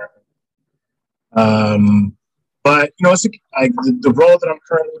quickly it happened. But it's like the role that I'm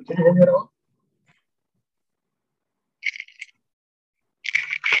currently. Can you hear me at all?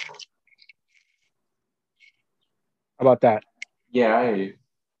 How about that? Yeah, I hear you.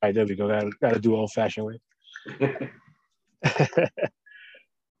 All right, there we go. Got to do old fashioned way.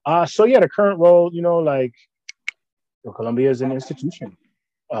 So yeah, the current role, like Colombia is an institution.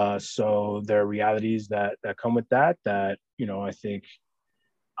 So there are realities that come with that. I think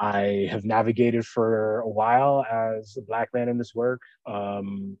I have navigated for a while as a Black man in this work.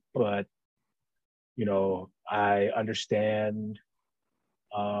 But I understand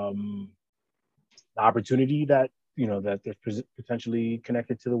the opportunity that there's potentially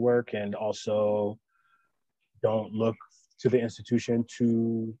connected to the work, and also don't look to the institution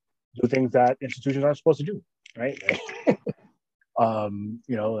to do things that institutions aren't supposed to do, right? Like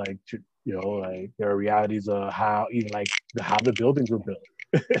there are realities of how even like how the buildings were built.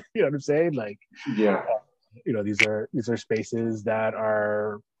 You know what I'm saying? Like, yeah, these are spaces that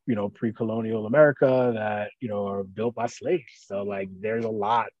are pre-colonial America that are built by slaves. So like there's a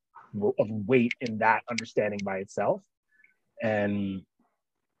lot of weight in that understanding by itself, and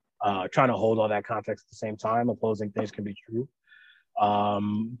trying to hold all that context at the same time. Opposing things can be true.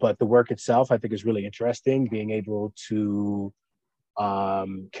 But the work itself, I think, is really interesting. Being able to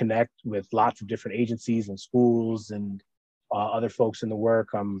connect with lots of different agencies and schools and other folks in the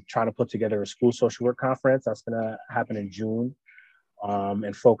work. I'm trying to put together a school social work conference that's going to happen in June,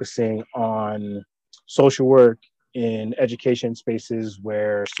 and focusing on social work in education spaces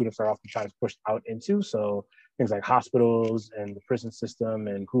where students are oftentimes pushed out into. So things like hospitals and the prison system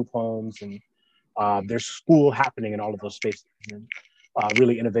and group homes, and there's school happening in all of those spaces, and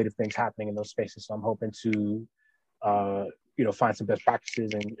really innovative things happening in those spaces. So I'm hoping to find some best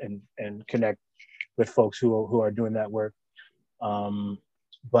practices and connect with folks who are doing that work.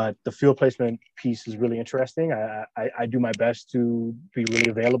 But the field placement piece is really interesting. I do my best to be really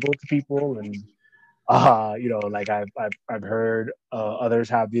available to people, and like I've heard others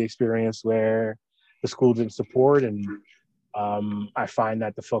have the experience where the school didn't support, and I find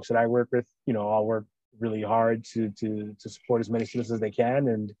that the folks that I work with, all work really hard to support as many students as they can,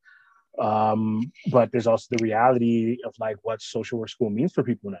 and but there's also the reality of like what social work school means for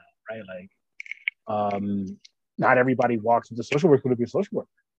people now, right? Like, not everybody walks into social work school to be a social worker,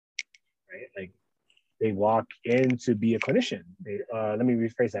 right? Like, they walk in to be a clinician. Let me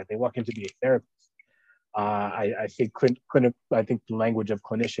rephrase that. They walk in to be a therapist. I think I think the language of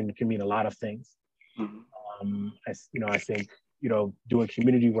clinician can mean a lot of things. I think doing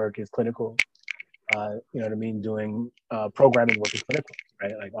community work is clinical. You know what I mean? Doing programming work is clinical,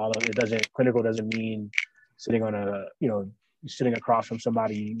 right? Like all of it doesn't clinical doesn't mean sitting on sitting across from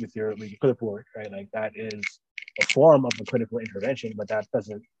somebody with your clipboard, right? Like that is a form of a clinical intervention, but that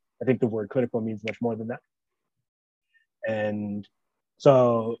doesn't. I think the word clinical means much more than that. And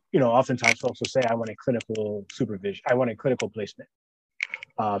so, oftentimes folks will say, "I want a clinical supervision. I want a clinical placement."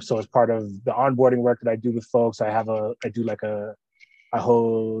 So as part of the onboarding work that I do with folks, I do like a I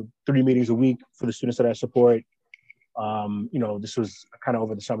hold 3 meetings a week for the students that I support. This was kind of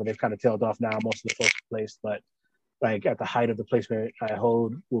over the summer. They've kind of tailed off now. Most of the folks are placed, but like at the height of the placement, I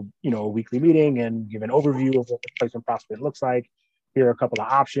hold, a weekly meeting and give an overview of what the placement process looks like. Here are a couple of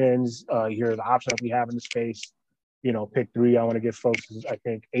options. Here are the options that we have in the space. Pick three. I want to give folks, I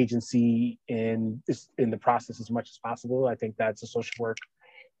think, agency in the process as much as possible. I think that's a social work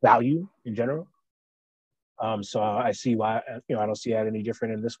value in general. So I see why, I don't see that any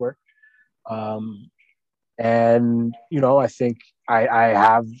different in this work. And I think I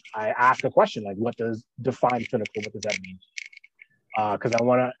ask a question like, what does define clinical? What does that mean? Because I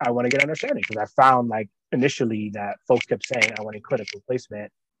want to get understanding, because I found like initially that folks kept saying I want a clinical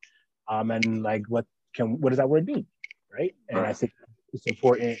placement, and like what does that word mean, right? And I think it's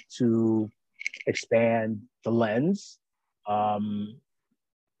important to expand the lens.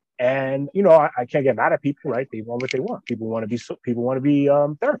 And I can't get mad at people, right? They want what they want. People want to be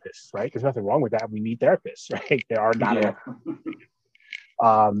therapists, right? There's nothing wrong with that. We need therapists, right? There are not enough.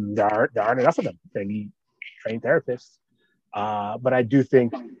 There aren't enough of them. They need trained therapists. But I do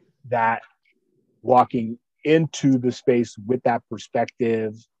think that walking into the space with that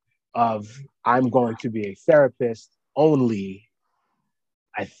perspective of I'm going to be a therapist only,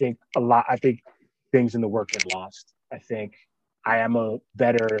 I think things in the work get lost. I think I am a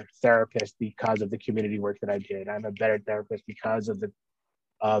better therapist because of the community work that I did. I'm a better therapist because of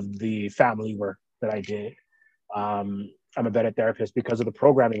the family work that I did. I'm a better therapist because of the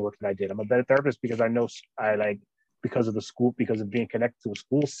programming work that I did. I'm a better therapist because because of the school, because of being connected to a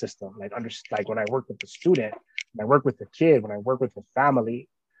school system. Like when I work with the student, when I work with the kid, when I work with the family,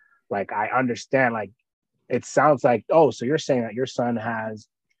 like I understand, like it sounds like, oh, so you're saying that your son has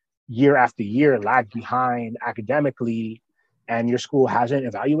year after year lagged behind academically and your school hasn't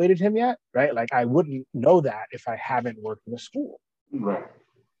evaluated him yet, right? Like I wouldn't know that if I haven't worked in a school. Right.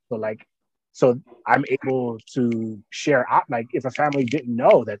 So I'm able to share, like if a family didn't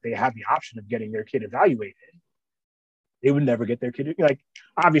know that they have the option of getting their kid evaluated, they would never get their kid. Like,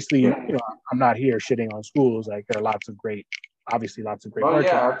 obviously, I'm not here shitting on schools. Like there are lots of great work.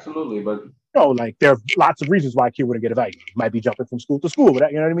 Yeah, absolutely. But like there are lots of reasons why a kid wouldn't get evaluated. You might be jumping from school to school,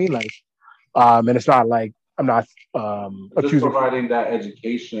 but you know what I mean? Like, and it's not like I'm not just providing that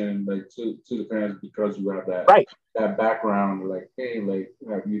education like to the parents, because you have that that background, like, hey, like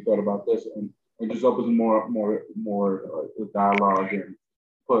have you thought about this, and just opens more dialogue and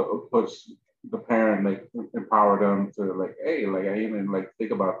puts the parent, like empower them to like, hey, like I even like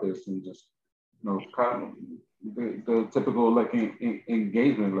think about this, and just kind of the typical like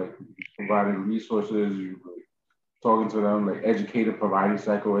engagement, like providing resources, you like, talking to them, like educated, providing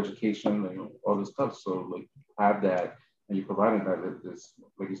psychoeducation, like all this stuff. So like have that, and you're providing that. This,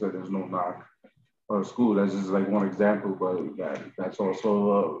 like you said, there's no knock or school. That's just like one example, but that's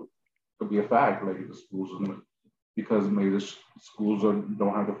also could be a fact. Like the schools, because maybe the schools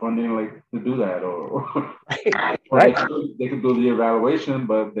don't have the funding like to do that, or they could do the evaluation,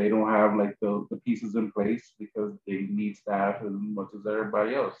 but they don't have like the pieces in place because they need staff as much as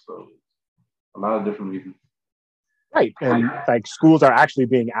everybody else. So a lot of different reasons. Right. And like schools are actually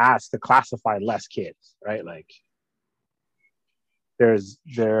being asked to classify less kids, right? Like there is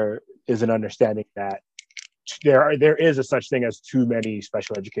an understanding that there is a such thing as too many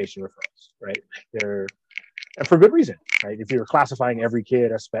special education referrals, right? And for good reason, right? If you're classifying every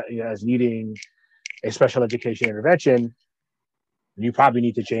kid as needing a special education intervention, you probably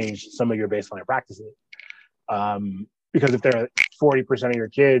need to change some of your baseline practices. Because if there are 40% of your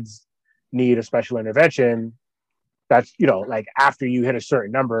kids need a special intervention, that's like after you hit a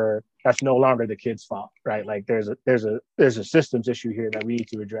certain number, that's no longer the kid's fault, right? Like there's a systems issue here that we need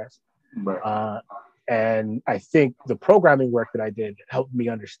to address. Right. And I think the programming work that I did helped me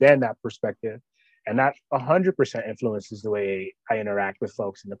understand that perspective, and that 100% influences the way I interact with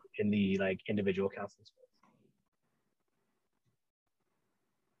folks in the like individual counseling space.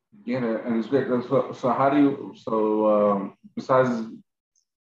 Yeah, and it's great. So how do you? So besides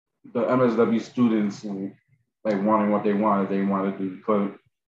the MSW students and like wanting what they want to do, because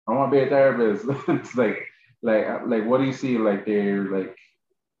I want to be a therapist. It's like what do you see like they're like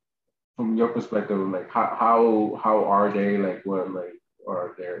from your perspective, like how are they, like what like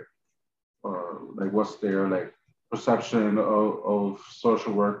are their, or like what's their like perception of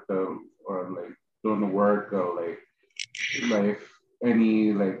social work, or like doing the work, or like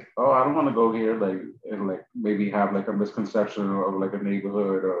any like, oh, I don't want to go here, like, and like maybe have like a misconception of like a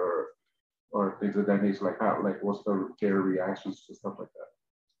neighborhood, or things of that nature, like how, like what's their reactions to stuff like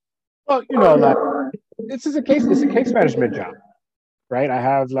that? Well, like it's a case management job, right? I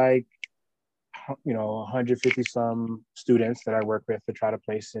have like 150 some students that I work with to try to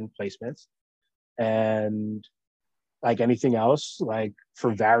place in placements. And like anything else, like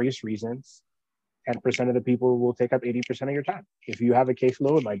for various reasons, 10% of the people will take up 80% of your time. If you have a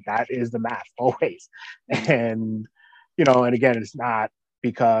caseload, like that is the math always. And, and again, it's not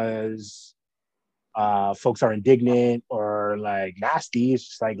because folks are indignant or like nasty. It's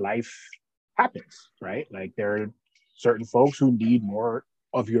just like life happens, right? Like there are certain folks who need more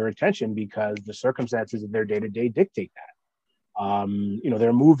of your attention because the circumstances of their day to day dictate that.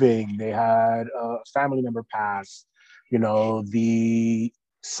 They're moving, they had a family member pass, the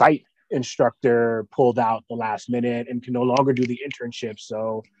site instructor pulled out the last minute and can no longer do the internship.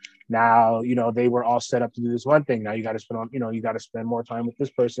 So now, they were all set up to do this one thing. Now you got to spend more time with this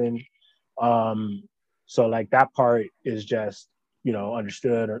person. So like that part is just,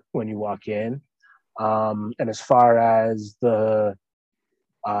 understood when you walk in. And as far as the,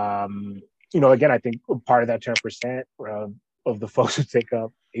 again, I think part of that 10% of the folks who take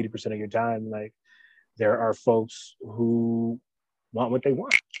up 80% of your time, like there are folks who want what they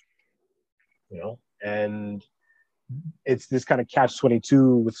want, and it's this kind of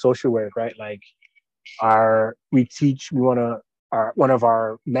catch-22 with social work, right? Like one of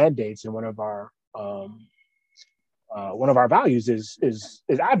our mandates and one of our values is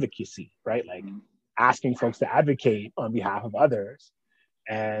advocacy, right? Like asking folks to advocate on behalf of others.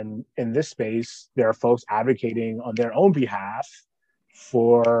 And in this space, there are folks advocating on their own behalf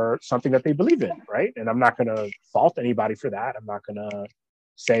for something that they believe in, right? And I'm not going to fault anybody for that. I'm not going to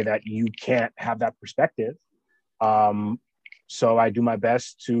say that you can't have that perspective. So I do my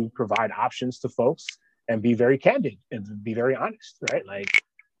best to provide options to folks and be very candid and be very honest, right? Like,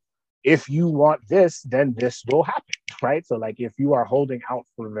 if you want this, then this will happen, right? So like if you are holding out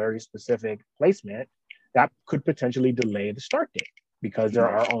for a very specific placement, that could potentially delay the start date because there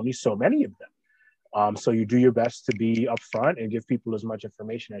are only so many of them. So you do your best to be upfront and give people as much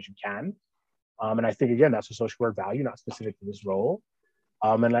information as you can. And I think, again, that's a social work value, not specific to this role.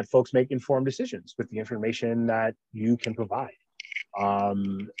 And let folks make informed decisions with the information that you can provide.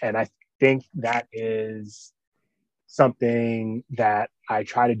 And I think that is something that I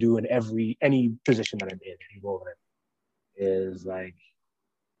try to do in any position that I'm in, any role that I'm in, is like,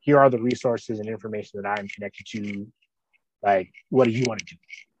 here are the resources and information that I'm connected to. Like, what do you want to do?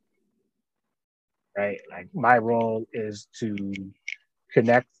 Right? Like, my role is to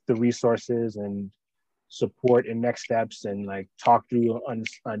connect the resources and support in next steps and like talk through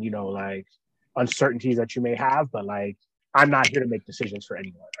like uncertainties that you may have, but like I'm not here to make decisions for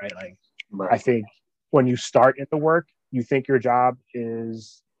anyone, right? Like I think when you start in the work, you think your job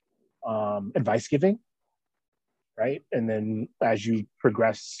is advice giving, right? And then as you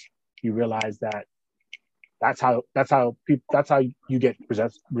progress, you realize that that's how you get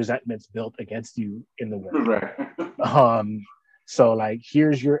resentments built against you in the work. Right. So like,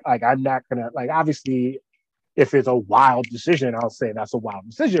 here's your, like, I'm not gonna, like, obviously if it's a wild decision, I'll say that's a wild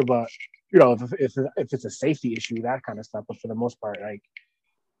decision, but if it's a safety issue, that kind of stuff. But for the most part, like,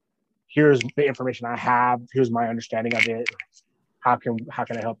 here's the information I have, here's my understanding of it. How can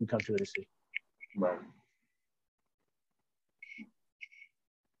I help you come to a decision? Right.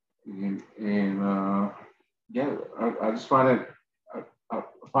 And yeah, I just find it. I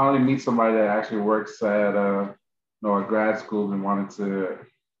finally meet somebody that actually works at a grad school and wanted to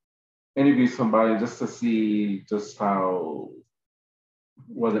interview somebody just to see just how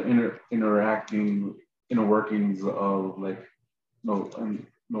the inner workings of like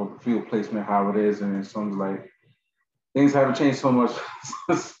the field placement, how it is, and it sounds like things haven't changed so much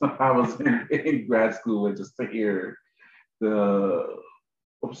since I was in grad school, and just to hear the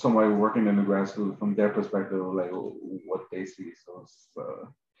somebody working in the grad school from their perspective, like what they see. So it's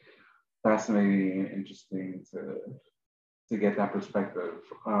fascinating and interesting to get that perspective.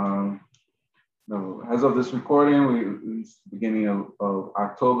 As of this recording, it's the beginning of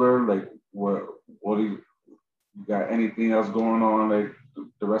October. Like, what do you got? Anything else going on? Like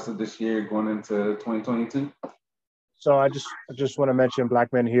the rest of this year, going into 2022? So I just want to mention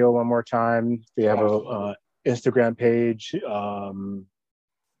Black Men Heal one more time. They have a Instagram page.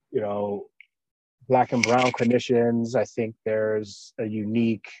 Black and brown clinicians. I think there's a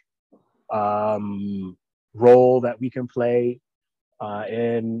unique role that we can play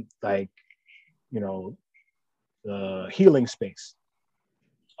in, like, the healing space,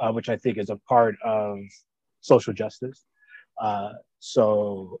 which I think is a part of social justice.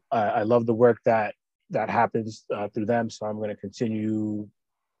 So I love the work that happens through them. So I'm going to continue,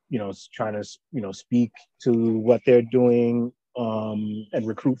 trying to, speak to what they're doing and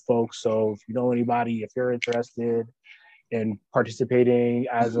recruit folks. So if you know anybody, if you're interested in participating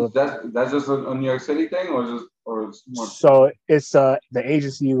as of. That's just a New York City thing, or it's more. So it's the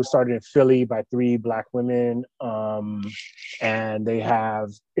agency was started in Philly by three Black women, and they have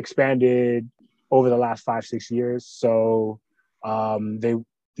expanded over the last 5-6 years. So they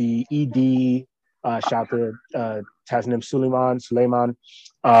the ED, shout to Tasnim Suleiman.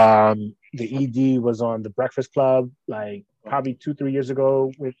 The ED was on the Breakfast Club like probably 2-3 years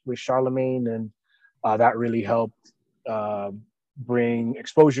ago with Charlemagne, and that really helped bring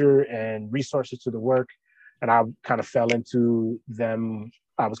exposure and resources to the work. And I kind of fell into them.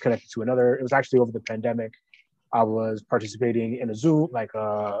 I was connected to another. It was actually over the pandemic. I was participating in a Zoom, like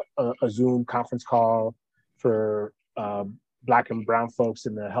a Zoom conference call for Black and brown folks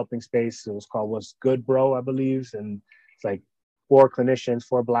in the helping space. It was called "What's Good, Bro," I believe, and it's like 4 clinicians,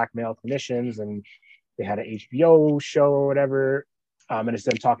 4 Black male clinicians, and they had an HBO show or whatever, and it's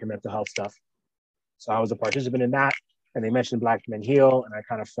them talking mental health stuff. So I was a participant in that, and they mentioned Black Men Heal, and I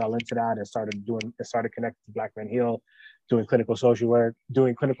kind of fell into that and started connecting to Black Men Heal, doing clinical social work,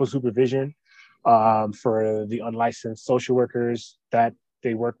 doing clinical supervision for the unlicensed social workers that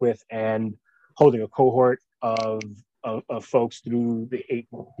they work with, and holding a cohort of folks through the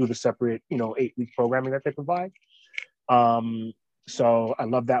separate 8-week programming that they provide. So I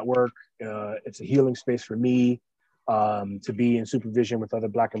love that work. It's a healing space for me. To be in supervision with other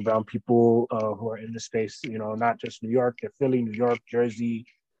Black and brown people who are in the space, not just New York, they're Philly, New York, Jersey,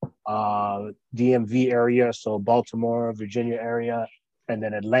 DMV area, so Baltimore, Virginia area, and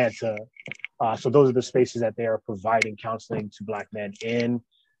then Atlanta. So those are the spaces that they are providing counseling to Black men in.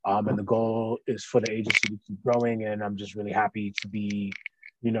 And the goal is for the agency to keep growing. And I'm just really happy to be,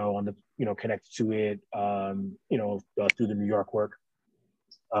 on the, connected to it, through the New York work.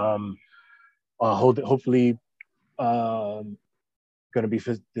 Hopefully, going to be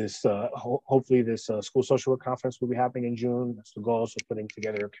this hopefully this school social work conference will be happening in June. That's the goal. So putting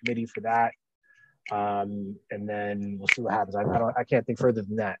together a committee for that, and then we'll see what happens. I can't think further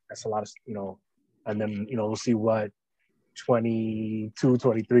than that. That's a lot of and then we'll see what 22,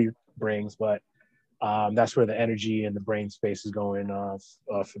 23 brings, but that's where the energy and the brain space is going for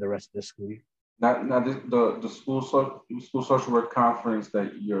the rest of this school year. Now the school social work conference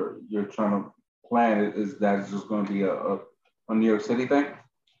that you're trying to plan, is that just going to be a New York City thing?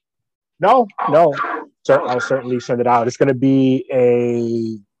 No. I'll certainly send it out. It's going to be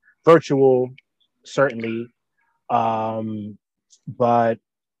a virtual, certainly, but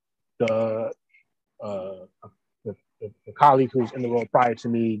the colleague who's in the role prior to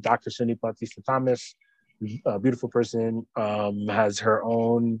me, Dr. Cindy Bautista Thomas, a beautiful person, has her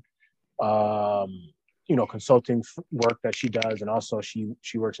own consulting work that she does, and also she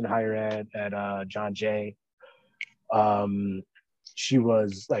works in higher ed at John Jay. She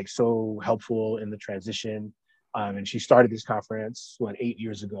was like so helpful in the transition, and she started this conference 8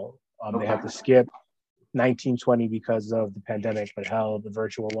 years ago. They had to skip 1920 because of the pandemic, but held the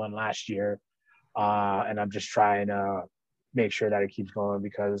virtual one last year. And I'm just trying to make sure that it keeps going,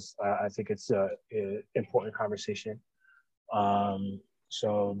 because I think it's an important conversation.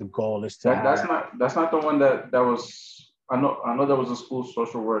 So the goal is to that's not the one that was. I know there was a school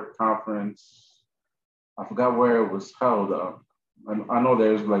social work conference. I forgot where it was held. I know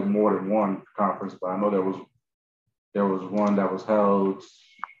there's like more than one conference, but I know there was one that was held.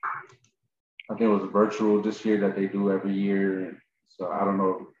 I think it was virtual this year that they do every year. So I don't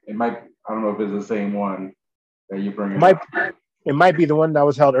know. I don't know if it's the same one that you bring. It might be the one that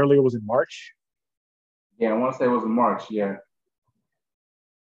was held earlier. Was in March? Yeah, I want to say it was in March. Yeah.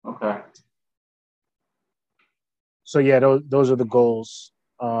 Okay. So yeah, those are the goals.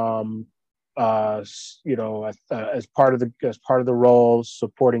 As part of the role,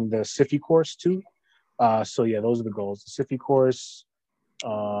 supporting the SIFI course too. So yeah, those are the goals. The SIFI course,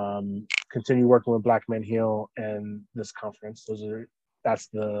 continue working with Black Men Heal, and this conference. That's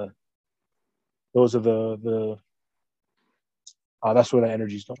where the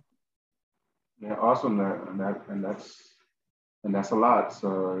energy's going. Yeah, awesome. That's a lot.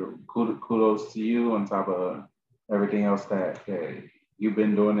 So kudos to you on top of everything else that you've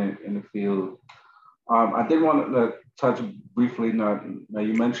been doing in the field. I did want to touch briefly. Now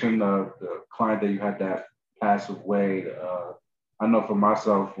you mentioned the client that you had that passed away. I know for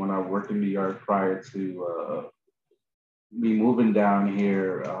myself, when I worked in New York prior to me moving down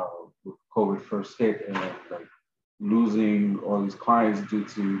here, when COVID first hit, and like losing all these clients due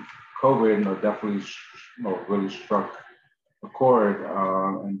to COVID, definitely really struck a chord,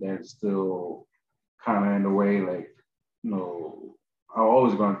 and then still kind of in a way like, I'm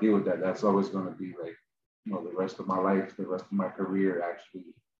always going to deal with that. That's always going to be like, the rest of my life, the rest of my career,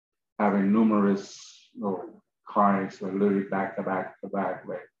 actually having numerous, clients like literally back to back to back,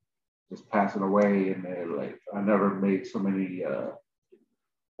 like just passing away, and then like I never made so many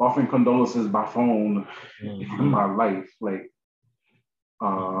offering condolences by phone in my life. Like,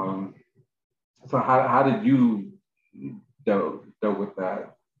 so how did you deal with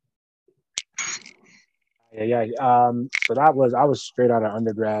that? Yeah. So I was straight out of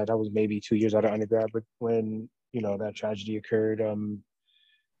undergrad. I was maybe 2 years out of undergrad, but when that tragedy occurred,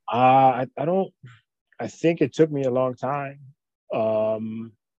 I don't. I think it took me a long time. I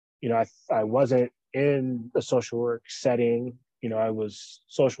wasn't in the social work setting. I was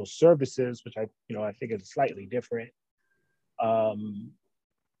social services, which I think is slightly different. Um,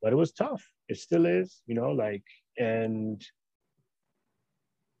 but it was tough. It still is. And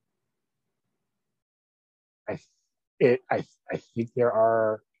I, I think there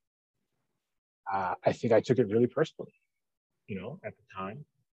are. I think I took it really personally. At the time,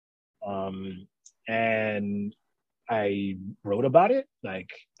 and I wrote about it. Like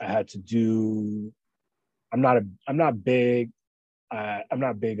I had to do. I'm not big. I'm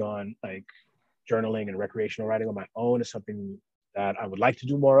not big on like journaling and recreational writing on my own. Is something that I would like to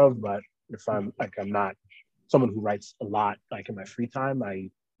do more of, but if I'm not someone who writes a lot like in my free time. I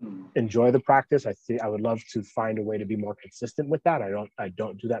enjoy the practice. I think I would love to find a way to be more consistent with that. I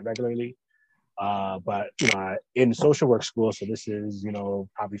don't do that regularly. But in social work school, so this is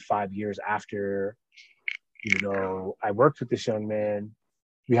probably 5 years after I worked with this young man.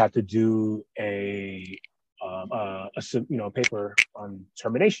 We had to do a paper on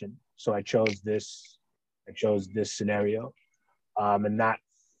termination. So I chose this scenario, and that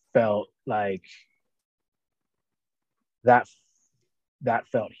felt like that that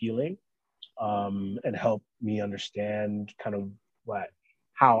felt healing, and helped me understand kind of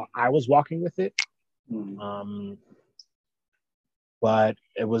how I was walking with it. Um, but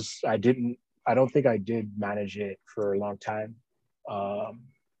I don't think I did manage it for a long time.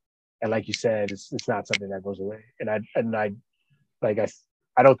 And like you said, it's not something that goes away. And I like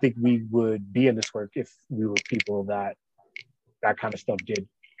I don't think we would be in this work if we were people that kind of stuff did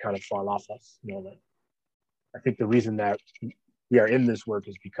kind of fall off us. Like I think the reason that we are in this work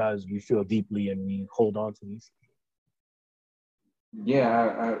is because we feel deeply and we hold on to these.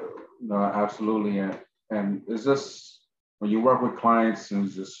 Yeah, no, absolutely, and it's just when you work with clients,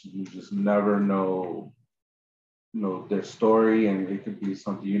 and you just never know, their story, and it could be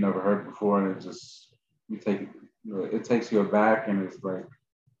something you never heard before, and it just you take it takes you aback, and it's like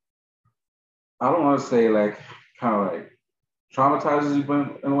I don't want to say like kind of like traumatizes you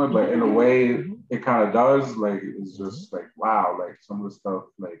in a way, but in a way it kind of does. Like it's just like wow, like some of the stuff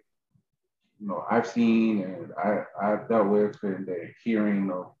like I've seen and I've dealt with, and they're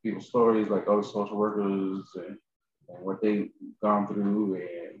hearing people's stories, like other social workers and what they've gone through,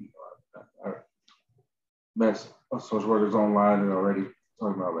 and I met social workers online and already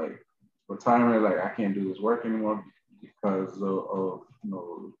talking about like retirement, like I can't do this work anymore because of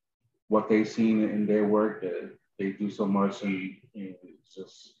what they've seen in their work, that they do so much, and it's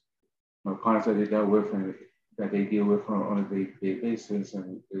just clients that they dealt with and that they deal with on a day-to-day basis,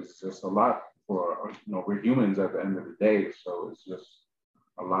 and it's just a lot for we're humans at the end of the day, so it's just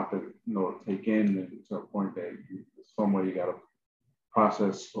a lot to take in, and to a point that somewhere you got to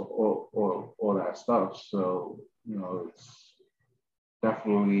process all that stuff. So it's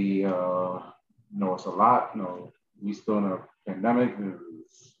definitely it's a lot. We still in a pandemic.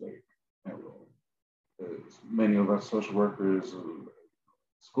 It's like many of us social workers,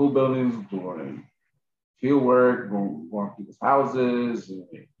 school buildings doing field work, going to people's houses,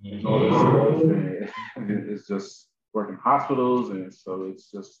 and all this stuff. And it's just working hospitals, and so it's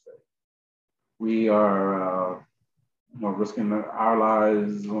just we are risking our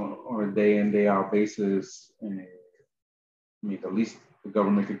lives on a day in day out basis. And I mean, the least the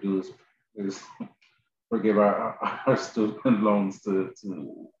government could do is forgive our student loans to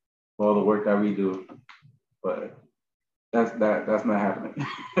for all the work that we do, but that's not happening.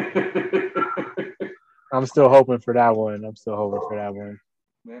 I'm still hoping for that one.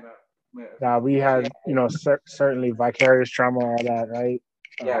 Man, Now we had, certainly vicarious trauma, all that, right?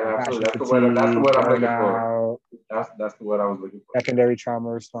 yeah, absolutely. Compassion fatigue, That's the word I'm looking for. burnout, That's the word I was looking for. secondary trauma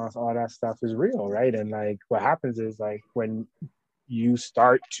response, all that stuff is real, right? And like what happens is like when you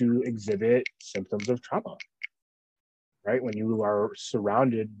start to exhibit symptoms of trauma, right? When you are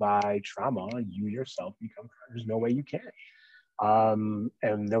surrounded by trauma, you yourself become, there's no way you can.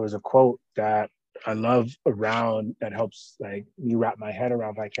 And there was a quote that I love around that helps like me wrap my head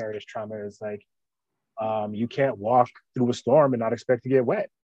around vicarious trauma is like, you can't walk through a storm and not expect to get wet,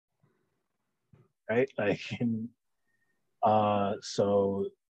 right? Like, so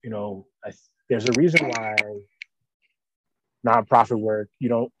there's a reason why nonprofit work,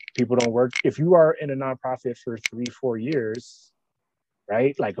 people don't work. If you are in a nonprofit for 3-4 years,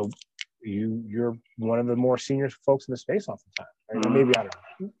 right? Like you're one of the more senior folks in the space oftentimes, right? And maybe I don't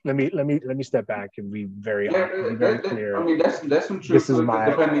know. Let me step back and be very Yeah, honest, be very clear. I mean that's some truth This is to it.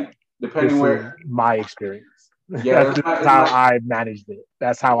 my Depending where. my experience. Yeah, That's how I managed it.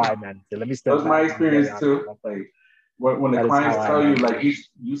 That's how I managed it. Let me step That's back my and be very experience honest too. about that. Like when the That is how clients I tell you managed like it.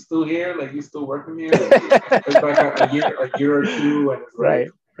 you still here, like you still working here, like, it's like a year or two, and it's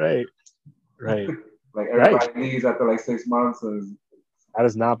like right. like Right. everybody leaves after like 6 months, and That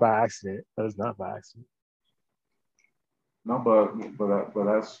is not by accident. That is not by accident. no, but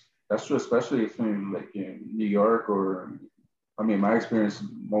that's true, especially if like in New York or I mean, my experience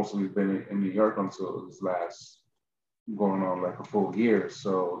mostly has been in New York until this last going on like a full year.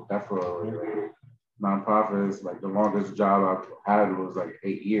 So that for like, nonprofits, like the longest job I've had was like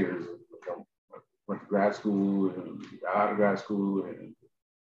 8 years. Like, I went to grad school and got out of grad school, and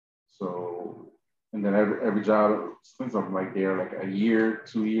so and then every job since I'm like there like a year,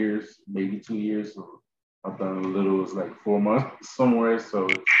 2 years, maybe 2 years. So I've done a little as like 4 months somewhere. So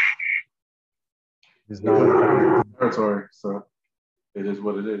It's not uncommon. territory. So it is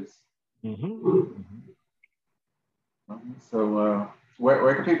what it is. So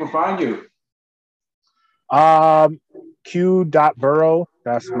where can people find you? Q.burrow.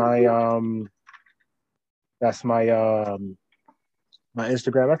 That's my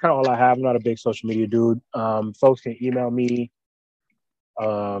Instagram. That's kind of all I have. I'm not a big social media dude. Folks can email me.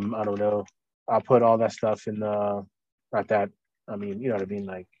 I don't know. I'll put all that stuff in the not that I mean, you know what I mean?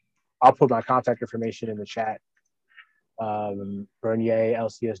 Like I'll put my contact information in the chat. Bernier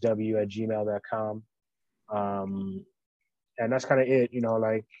LCSW at gmail.com. And that's kind of it,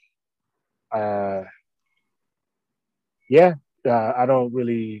 like uh yeah, I don't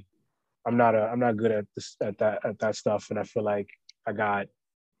really I'm not good at this at that stuff, and I feel like I got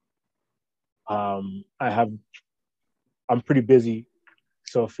I have I'm pretty busy,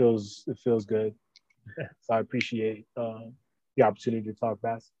 so it feels good. So I appreciate the opportunity to talk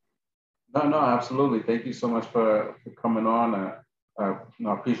fast. No, absolutely. Thank you so much for coming on. I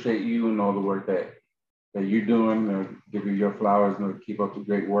appreciate you and all the work that you're doing. Give you your flowers and keep up the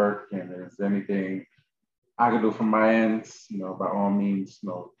great work. And if there's anything I can do from my end, by all means,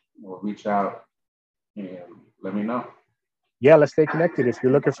 reach out and let me know. Yeah, let's stay connected. If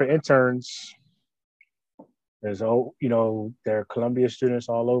you're looking for interns, there are Columbia students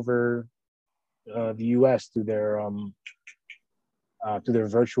all over the U.S. through their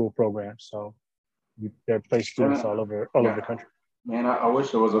virtual programs. So there are place students all over the country. Man, I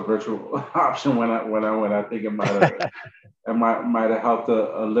wish there was a virtual option when I think it might have helped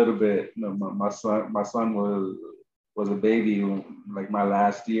a little bit. My son was a baby like my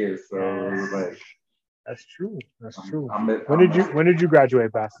last year, so it was like That's true. That's true. When I'm did you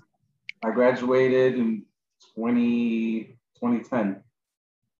graduate, Bass? I graduated in 2010.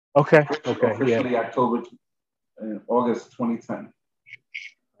 Okay. Officially Yeah. October, August 2010.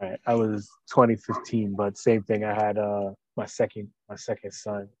 All right. I was 2015, but same thing. I had my second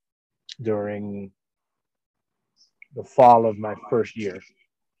son during the fall of my first year.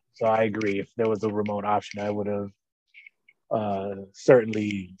 So I agree. If there was a remote option, I would have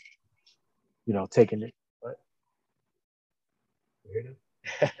certainly, taken it. But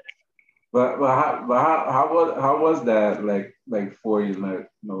But how was that like for you, like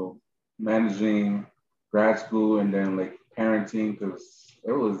managing grad school and then like parenting, because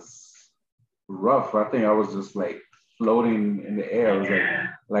it was rough. I think I was just like floating in the air. It was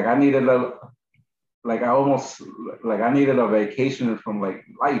like I needed like I almost like I needed a vacation from like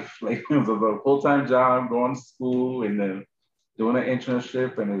life. Like it was a full-time job, going to school, and then doing an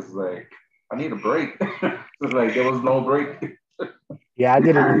internship, and it's like I need a break. It's like there was no break. yeah, I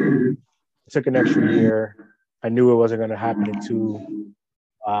didn't. Took an extra year. I knew it wasn't going to happen in two.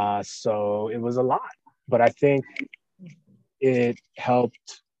 So it was a lot. But I think it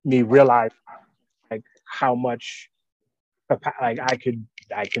helped me realize like how much like I can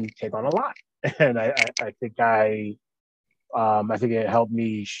take on a lot, and I think I think it helped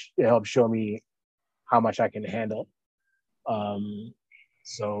me. It helped show me how much I can handle. Um,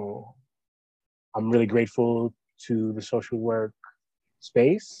 so I'm really grateful to the social work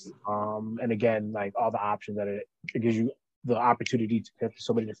space. And again, like all the options that it gives you the opportunity to connect to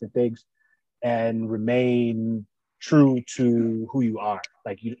so many different things and remain true to who you are.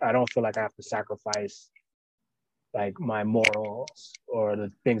 Like I don't feel like I have to sacrifice like my morals or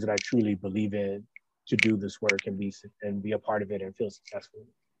the things that I truly believe in to do this work and be a part of it and feel successful.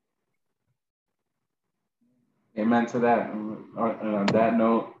 Amen to that. And on that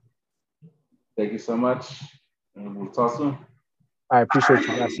note, thank you so much, and we'll talk soon. I appreciate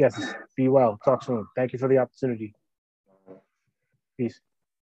you guys. Yes, be well. Talk soon. Thank you for the opportunity. Peace.